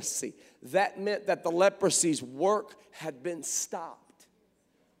leprosy. That meant that the leprosy's work had been stopped.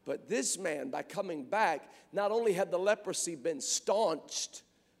 But this man, by coming back, not only had the leprosy been staunched,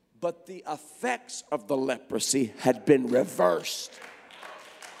 but the effects of the leprosy had been reversed.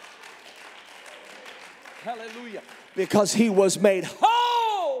 Hallelujah. Because he was made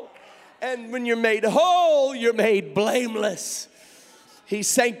whole. And when you're made whole, you're made blameless. He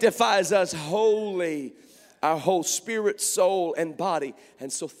sanctifies us wholly, our whole spirit, soul, and body.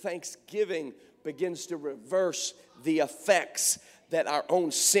 And so thanksgiving begins to reverse the effects that our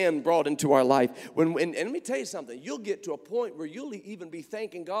own sin brought into our life. And let me tell you something. You'll get to a point where you'll even be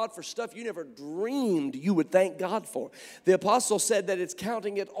thanking God for stuff you never dreamed you would thank God for. The apostle said that it's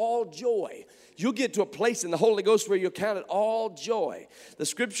counting it all joy. You'll get to a place in the Holy Ghost where you'll count it all joy. The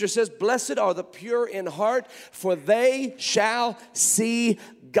scripture says, blessed are the pure in heart, for they shall see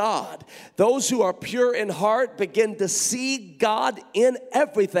God. Those who are pure in heart begin to see God in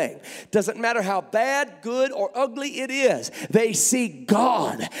everything. Doesn't matter how bad, good, or ugly it is. They see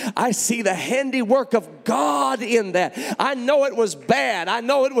God. I see the handiwork of God in that. I know it was bad. I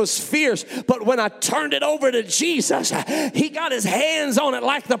know it was fierce. But when I turned it over to Jesus, he got his hands on it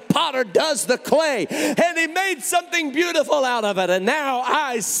like the potter does the clay. And he made something beautiful out of it. And now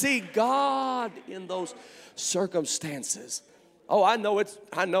I see God in those circumstances. Oh, I know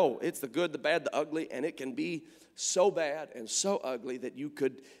it's the good, the bad, the ugly, and it can be so bad and so ugly that you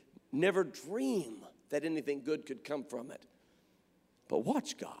could never dream that anything good could come from it. But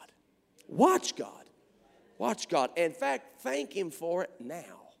watch God. Watch God. Watch God. In fact, thank him for it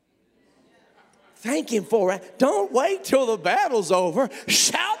now. Thank him for it. Don't wait till the battle's over.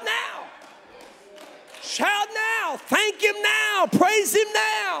 Shout now. Shout now. Thank him now. Praise him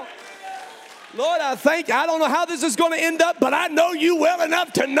now. Lord, I thank you. I don't know how this is going to end up, but I know you well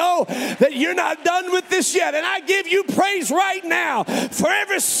enough to know that you're not done with this yet. And I give you praise right now for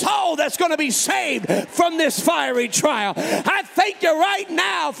every soul that's going to be saved from this fiery trial. I thank you right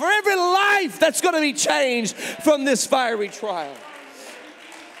now for every life that's going to be changed from this fiery trial.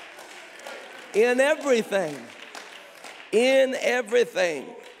 In everything,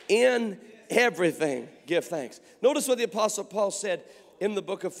 give thanks. Notice what the Apostle Paul said in the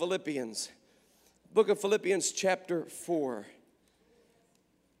book of Philippians. Book of Philippians chapter 4.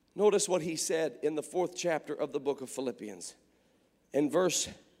 Notice what he said in the 4th chapter of the book of Philippians. In verse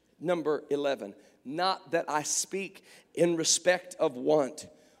number 11. Not that I speak in respect of want,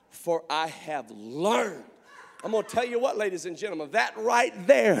 for I have learned. I'm going to tell you what, ladies and gentlemen, that right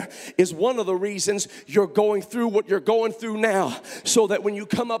there is one of the reasons you're going through what you're going through now, so that when you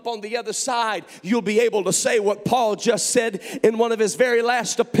come up on the other side, you'll be able to say what Paul just said in one of his very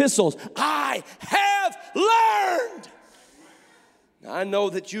last epistles. I have learned. Now, I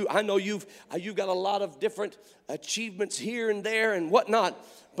know you've got a lot of different achievements here and there and whatnot.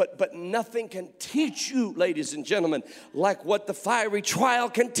 But nothing can teach you, ladies and gentlemen, like what the fiery trial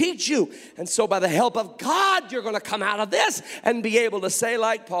can teach you. And so by the help of God, you're going to come out of this and be able to say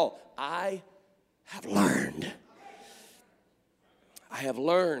like Paul, I have learned. I have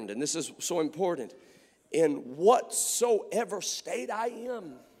learned, and this is so important, in whatsoever state I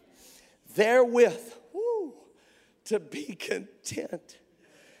am, therewith, to be content.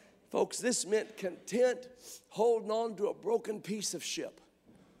 Folks, this meant content holding on to a broken piece of ship.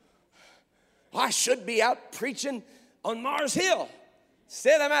 I should be out preaching on Mars Hill.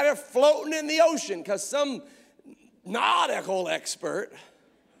 Instead, I'm out here floating in the ocean because some nautical expert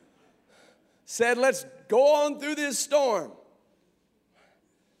said, let's go on through this storm.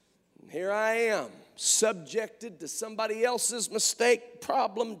 And here I am, subjected to somebody else's mistake,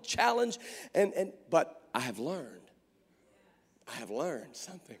 problem, challenge, but I have learned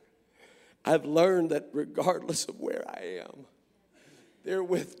something. I've learned that regardless of where I am,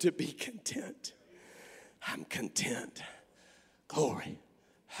 therewith to be content. I'm content. Glory.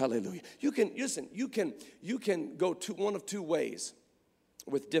 Hallelujah. You can go one of two ways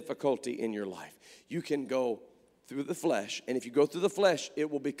with difficulty in your life. You can go through the flesh, and if you go through the flesh, it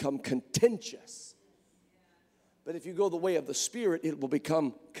will become contentious. But if you go the way of the Spirit, it will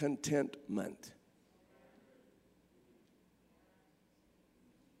become contentment.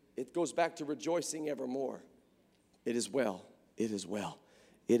 It goes back to rejoicing evermore. It is well. It is well.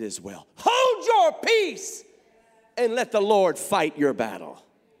 It is well. Hold your peace and let the Lord fight your battle.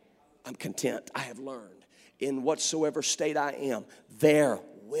 I'm content. I have learned in whatsoever state I am,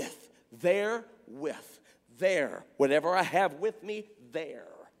 whatever I have with me,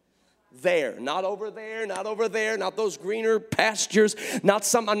 there, not over there, not those greener pastures,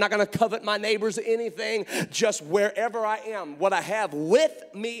 I'm not going to covet my neighbor's anything, just wherever I am, what I have with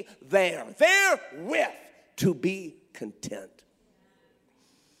me, therewith to be content.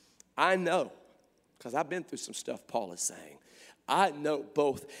 I know, because I've been through some stuff Paul is saying, I know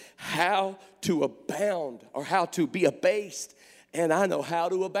both how to abound or how to be abased, and I know how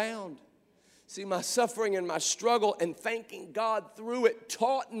to abound. See, my suffering and my struggle and thanking God through it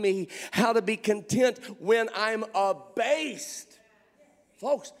taught me how to be content when I'm abased.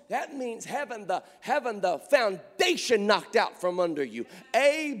 Folks, that means having the foundation knocked out from under you.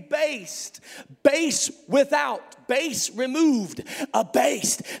 Abased. Base without. Base removed.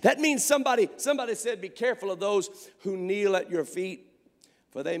 Abased. That means somebody said, be careful of those who kneel at your feet,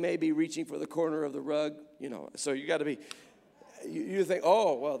 for they may be reaching for the corner of the rug. So you got to be... You think,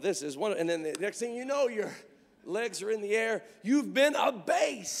 oh, well, this is one. And then the next thing you know, your legs are in the air. You've been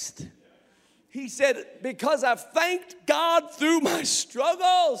abased. He said, because I've thanked God through my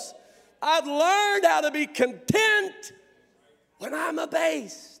struggles, I've learned how to be content when I'm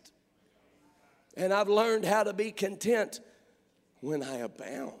abased. And I've learned how to be content when I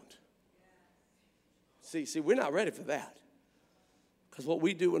abound. See, we're not ready for that. Because what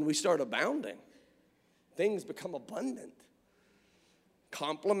we do when we start abounding, things become abundant.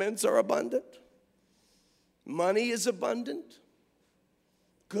 Compliments are abundant. Money is abundant.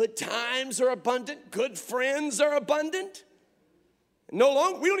 Good times are abundant. Good friends are abundant. We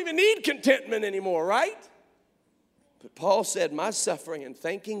don't even need contentment anymore, right? But Paul said, my suffering and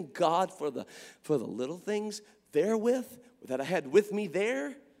thanking God for the little things therewith that I had with me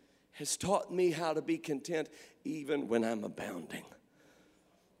there has taught me how to be content even when I'm abounding.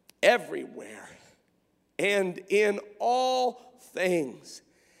 Everywhere and in all things,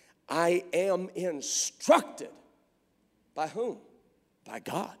 I am instructed. By whom? By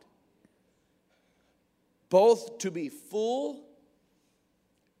God. Both to be full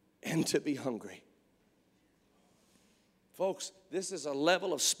and to be hungry. Folks, this is a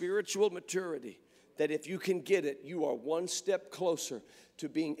level of spiritual maturity that if you can get it, you are one step closer to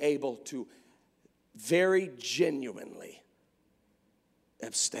being able to very genuinely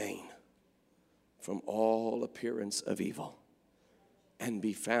abstain from all appearance of evil and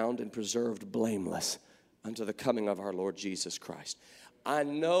be found and preserved blameless unto the coming of our Lord Jesus Christ. I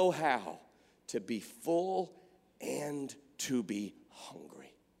know how to be full and to be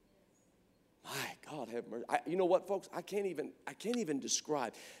hungry. My God, have mercy. You know what, folks? I can't even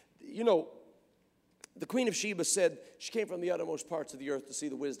describe. The Queen of Sheba said she came from the uttermost parts of the earth to see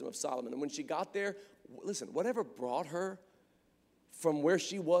the wisdom of Solomon. And when she got there, listen, whatever brought her from where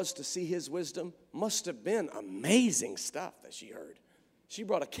she was to see his wisdom must have been amazing stuff that she heard. She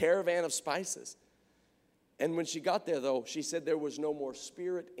brought a caravan of spices. And when she got there, though, she said there was no more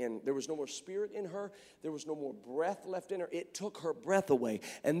spirit in her. There was no more breath left in her. It took her breath away.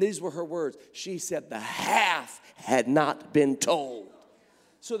 And these were her words. She said the half had not been told.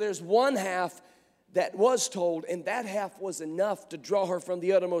 So there's one half that was told, and that half was enough to draw her from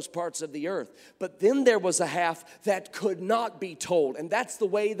the uttermost parts of the earth. But then there was a half that could not be told, and that's the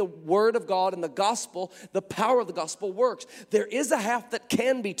way the Word of God and the gospel, the power of the gospel works. There is a half that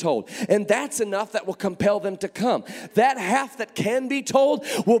can be told, and that's enough that will compel them to come. That half that can be told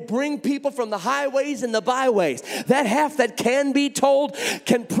will bring people from the highways and the byways. That half that can be told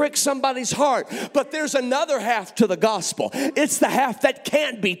can prick somebody's heart. But there's another half to the gospel. It's the half that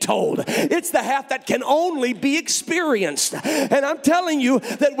can't be told. It's the half that can only be experienced. And I'm telling you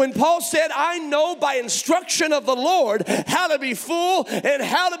that when Paul said, I know by instruction of the Lord how to be full and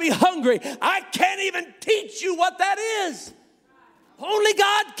how to be hungry, I can't even teach you what that is. Only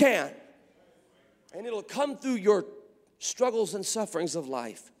God can. And it'll come through your struggles and sufferings of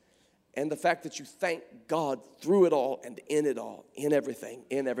life. And the fact that you thank God through it all and in it all, in everything,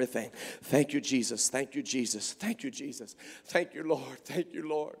 in everything. Thank you, Jesus. Thank you, Jesus. Thank you, Jesus. Thank you, Lord. Thank you,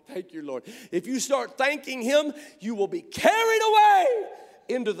 Lord. Thank you, Lord. If you start thanking Him, you will be carried away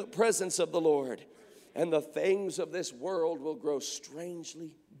into the presence of the Lord. And the things of this world will grow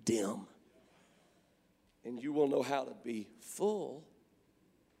strangely dim. And you will know how to be full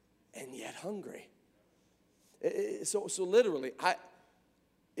and yet hungry. So literally,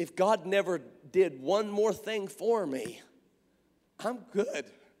 if God never did one more thing for me, I'm good.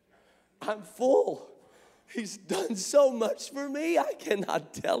 I'm full. He's done so much for me, I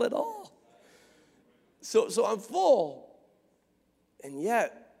cannot tell it all. So I'm full. And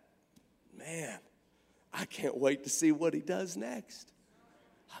yet, man, I can't wait to see what He does next.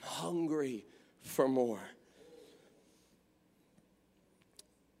 I'm hungry for more.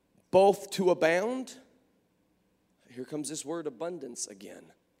 Both to abound. Here comes this word abundance again.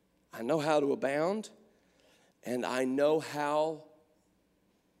 I know how to abound, and I know how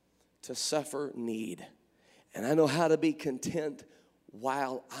to suffer need. And I know how to be content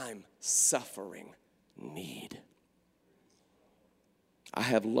while I'm suffering need. I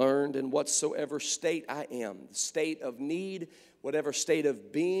have learned in whatsoever state I am, the state of need, whatever state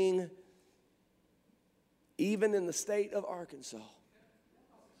of being, even in the state of Arkansas.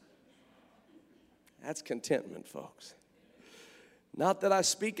 That's contentment, folks. Not that I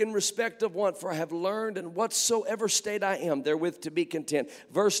speak in respect of want, for I have learned in whatsoever state I am therewith to be content.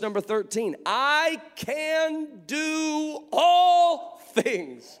 Verse number 13, I can do all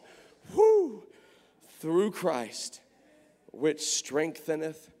things through Christ, which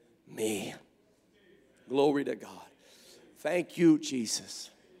strengtheneth me. Glory to God. Thank you,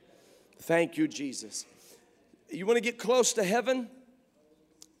 Jesus. Thank you, Jesus. You want to get close to heaven?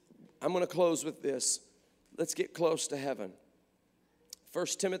 I'm going to close with this. Let's get close to heaven. 1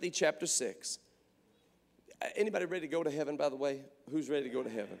 Timothy chapter 6. Anybody ready to go to heaven, by the way? Who's ready to go to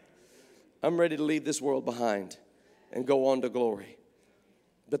heaven? I'm ready to leave this world behind and go on to glory.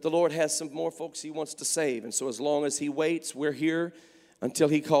 But the Lord has some more folks He wants to save. And so as long as He waits, we're here until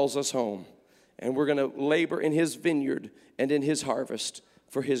He calls us home. And we're going to labor in His vineyard and in His harvest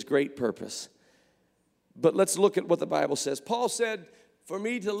for His great purpose. But let's look at what the Bible says. Paul said, for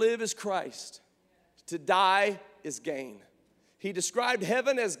me to live is Christ. To die is gain. He described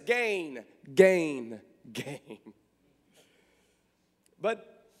heaven as gain, gain, gain.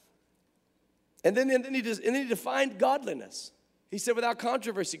 And then he defined godliness. He said, without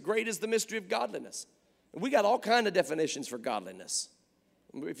controversy, great is the mystery of godliness. And we got all kinds of definitions for godliness.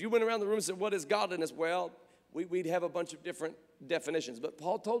 If you went around the room and said, what is godliness? Well, we'd have a bunch of different definitions. But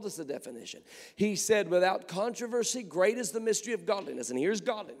Paul told us the definition. He said, without controversy, great is the mystery of godliness. And here's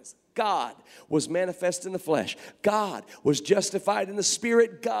godliness. God was manifest in the flesh. God was justified in the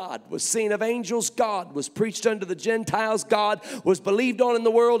spirit. God was seen of angels. God was preached unto the Gentiles. God was believed on in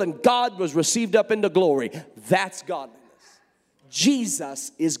the world. And God was received up into glory. That's godliness.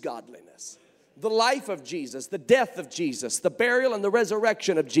 Jesus is godliness. The life of Jesus, the death of Jesus, the burial and the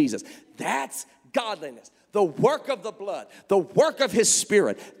resurrection of Jesus. That's godliness. The work of the blood, the work of His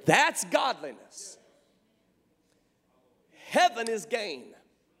Spirit. That's godliness. Heaven is gain.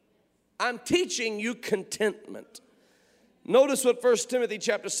 I'm teaching you contentment. Notice what 1 Timothy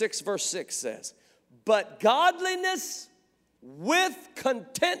chapter 6, verse 6 says. But godliness with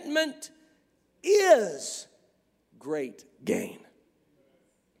contentment is great gain.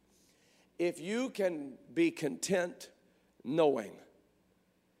 If you can be content knowing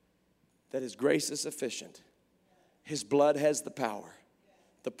that His grace is sufficient, His blood has the power,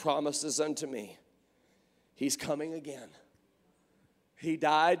 the promise is unto me, He's coming again. He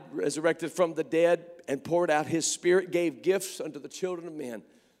died, resurrected from the dead, and poured out His Spirit, gave gifts unto the children of men,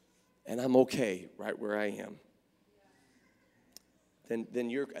 and I'm okay right where I am. Then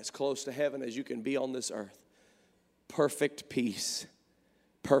you're as close to heaven as you can be on this earth. Perfect peace,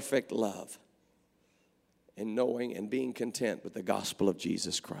 perfect love, and knowing and being content with the gospel of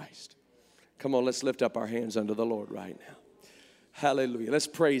Jesus Christ. Come on, let's lift up our hands unto the Lord right now. Hallelujah. Let's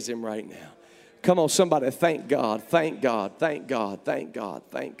praise Him right now. Come on, somebody, thank God, thank God, thank God, thank God,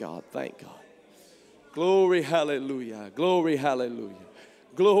 thank God, thank God. Glory, hallelujah, glory, hallelujah,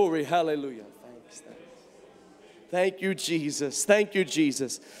 glory, hallelujah. Thanks. Thank you, Jesus. Thank you,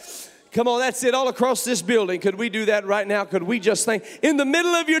 Jesus. Come on, that's it all across this building. Could we do that right now? Could we just thank, in the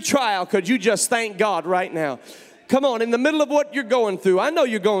middle of your trial, could you just thank God right now? Come on, in the middle of what you're going through. I know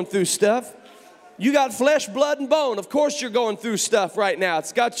you're going through stuff. You got flesh, blood, and bone. Of course you're going through stuff right now.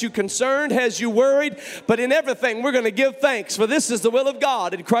 It's got you concerned, has you worried. But in everything, we're going to give thanks. For this is the will of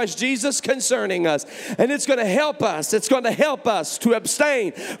God in Christ Jesus concerning us. And it's going to help us. It's going to help us to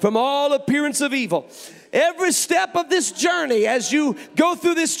abstain from all appearance of evil. Every step of this journey, as you go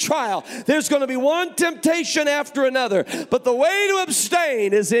through this trial, there's going to be one temptation after another. But the way to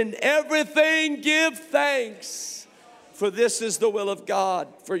abstain is in everything give thanks. For this is the will of God,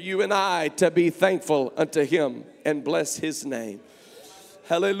 for you and I to be thankful unto Him and bless His name.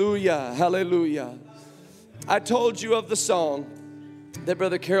 Hallelujah, hallelujah. I told you of the song that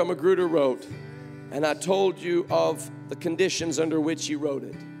Brother Carol Magruder wrote, and I told you of the conditions under which he wrote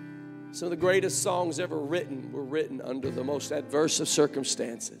it. Some of the greatest songs ever written were written under the most adverse of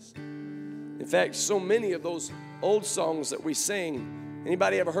circumstances. In fact, so many of those old songs that we sing,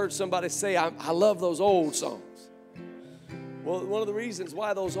 anybody ever heard somebody say, I love those old songs? Well, one of the reasons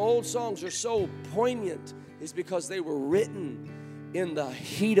why those old songs are so poignant is because they were written in the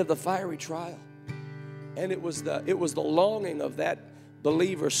heat of the fiery trial. And it was the longing of that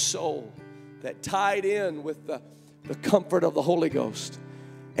believer's soul that tied in with the comfort of the Holy Ghost.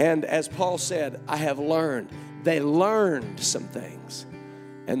 And as Paul said, I have learned. They learned some things.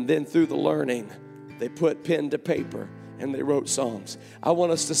 And then through the learning, they put pen to paper and they wrote songs. I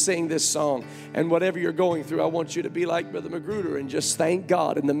want us to sing this song. And whatever you're going through, I want you to be like Brother Magruder and just thank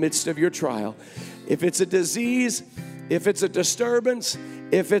God in the midst of your trial. If it's a disease, if it's a disturbance,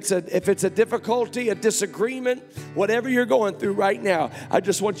 if it's a difficulty, a disagreement, whatever you're going through right now, I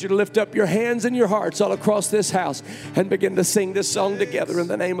just want you to lift up your hands and your hearts all across this house and begin to sing this song together in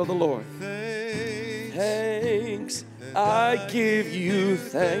the name of the Lord. Thanks, I give you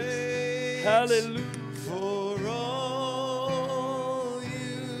thanks. Hallelujah. For all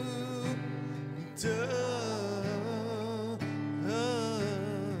you've done.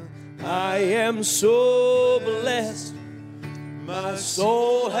 I am so blessed. My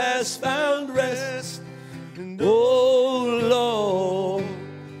soul has found rest. Oh Lord,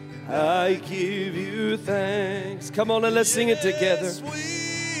 I give you thanks. Come on and let's sing it together.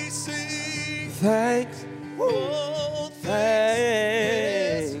 Thanks, oh,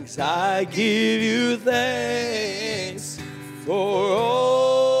 thanks. I give you thanks for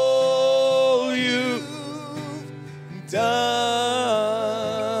all you've done.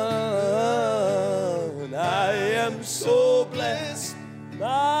 I am so blessed.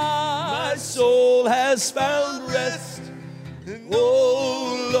 My soul has found rest.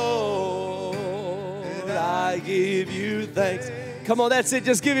 Oh Lord, I give you thanks. Come on, that's it.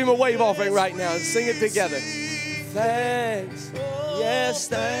 Just give Him a wave offering right now and sing it together. Thanks, yes,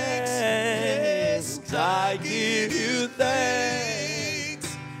 thanks. I give you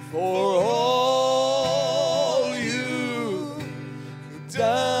thanks for all you've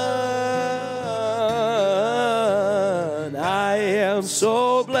done. I am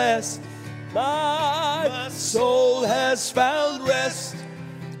so blessed. My soul has found rest.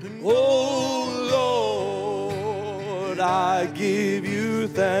 Oh Lord, I give you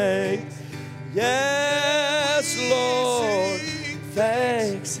thanks. Yes, Lord,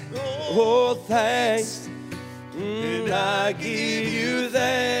 thanks. Oh, thanks. I give you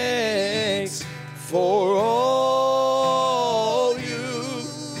thanks for all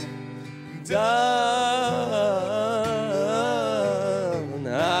you've done.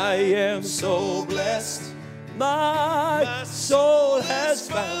 I am so blessed. My soul has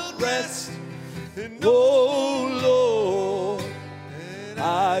found rest. Oh, Lord,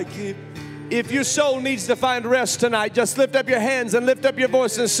 I give. If your soul needs to find rest tonight, just lift up your hands and lift up your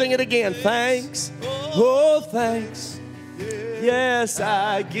voice and sing it again. Thanks. Oh, thanks. Yes,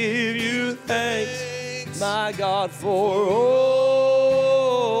 I give you thanks, my God, for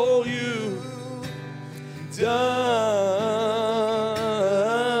all you've done.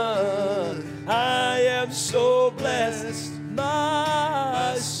 I am so blessed.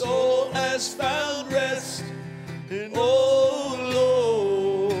 My soul has found rest. Oh,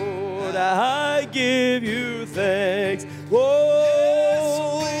 Lord, I give you thanks. Oh,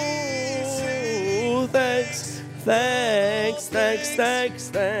 thanks, thanks, thanks, thanks,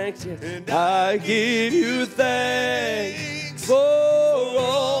 thanks. I give you thanks for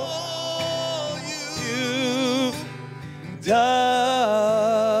all you've done.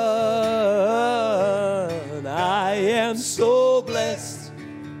 I am so blessed.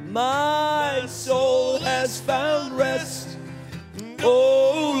 My soul has found rest.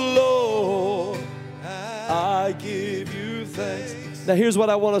 Oh, Lord, I give you thanks. Now, here's what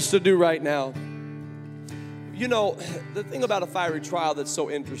I want us to do right now. You know, the thing about a fiery trial that's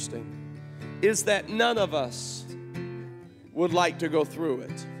so interesting is that none of us would like to go through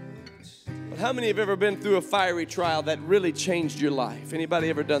it. But How many have ever been through a fiery trial that really changed your life? Anybody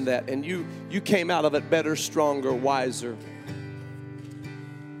ever done that? And you came out of it better, stronger, wiser.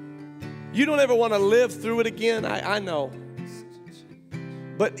 You don't ever want to live through it again, I know.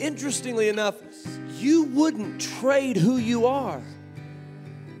 But interestingly enough, you wouldn't trade who you are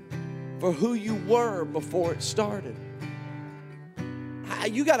for who you were before it started.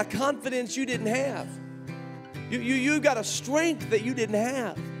 You got a confidence you didn't have. You got a strength that you didn't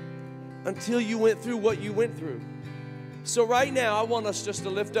have until you went through what you went through. So right now, I want us just to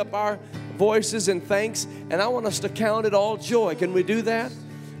lift up our voices in thanks, and I want us to count it all joy. Can we do that?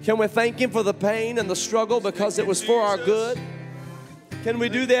 Can we thank Him for the pain and the struggle because it was for our good? Can we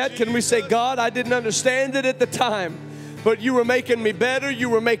do that? Can we say, God, I didn't understand it at the time, but you were making me better. You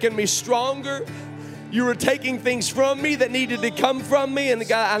were making me stronger. You were taking things from me that needed to come from me, and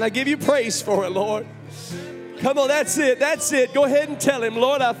God, and I give you praise for it, Lord. Come on, that's it. That's it. Go ahead and tell Him,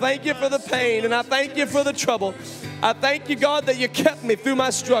 Lord, I thank you for the pain, and I thank you for the trouble. I thank you, God, that you kept me through my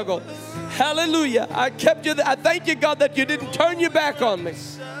struggle. Hallelujah. I kept you. I thank you, God, that you didn't turn your back on me.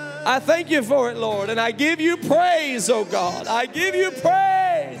 I thank you for it, Lord, and I give you praise, oh God. I give you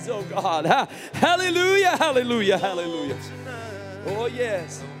praise, oh God. Hallelujah, hallelujah, hallelujah. Oh,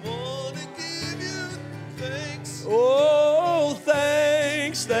 yes. Oh,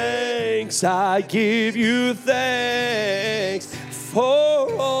 thanks, thanks. I give you thanks for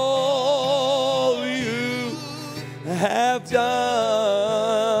all you have done.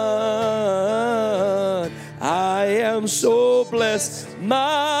 I am so blessed.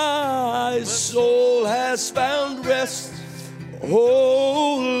 My soul has found rest.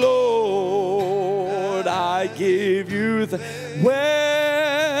 Oh, Lord, I give you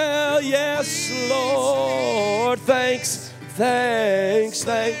well, yes, Lord, thanks, thanks,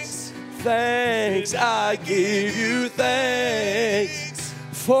 thanks, thanks. I give you thanks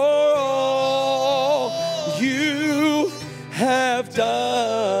for all you have done.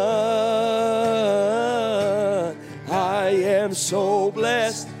 I am so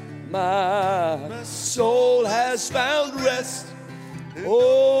blessed. My soul has found rest.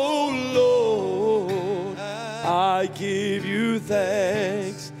 Oh, Lord, I give you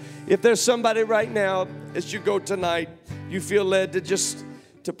thanks. If there's somebody right now, as you go tonight, you feel led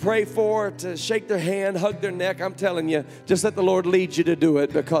to pray for, to shake their hand, hug their neck, I'm telling you, just let the Lord lead you to do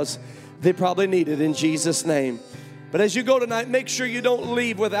it because they probably need it in Jesus' name. But as you go tonight, make sure you don't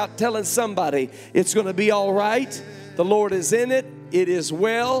leave without telling somebody it's going to be all right. The Lord is in it. It is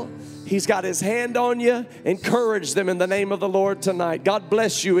well. He's got His hand on you. Encourage them in the name of the Lord tonight. God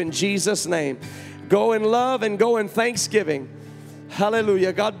bless you in Jesus' name. Go in love and go in thanksgiving.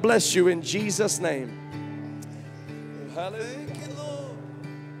 Hallelujah. God bless you in Jesus' name. Hallelujah. Thank you, Lord.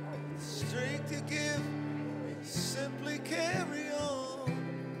 Strength to give, simply carry on.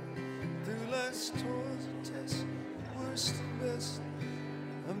 Through life's toils and tests, worst and best,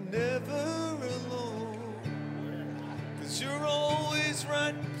 I'm never alone. 'Cause you're always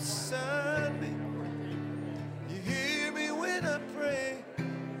right beside me.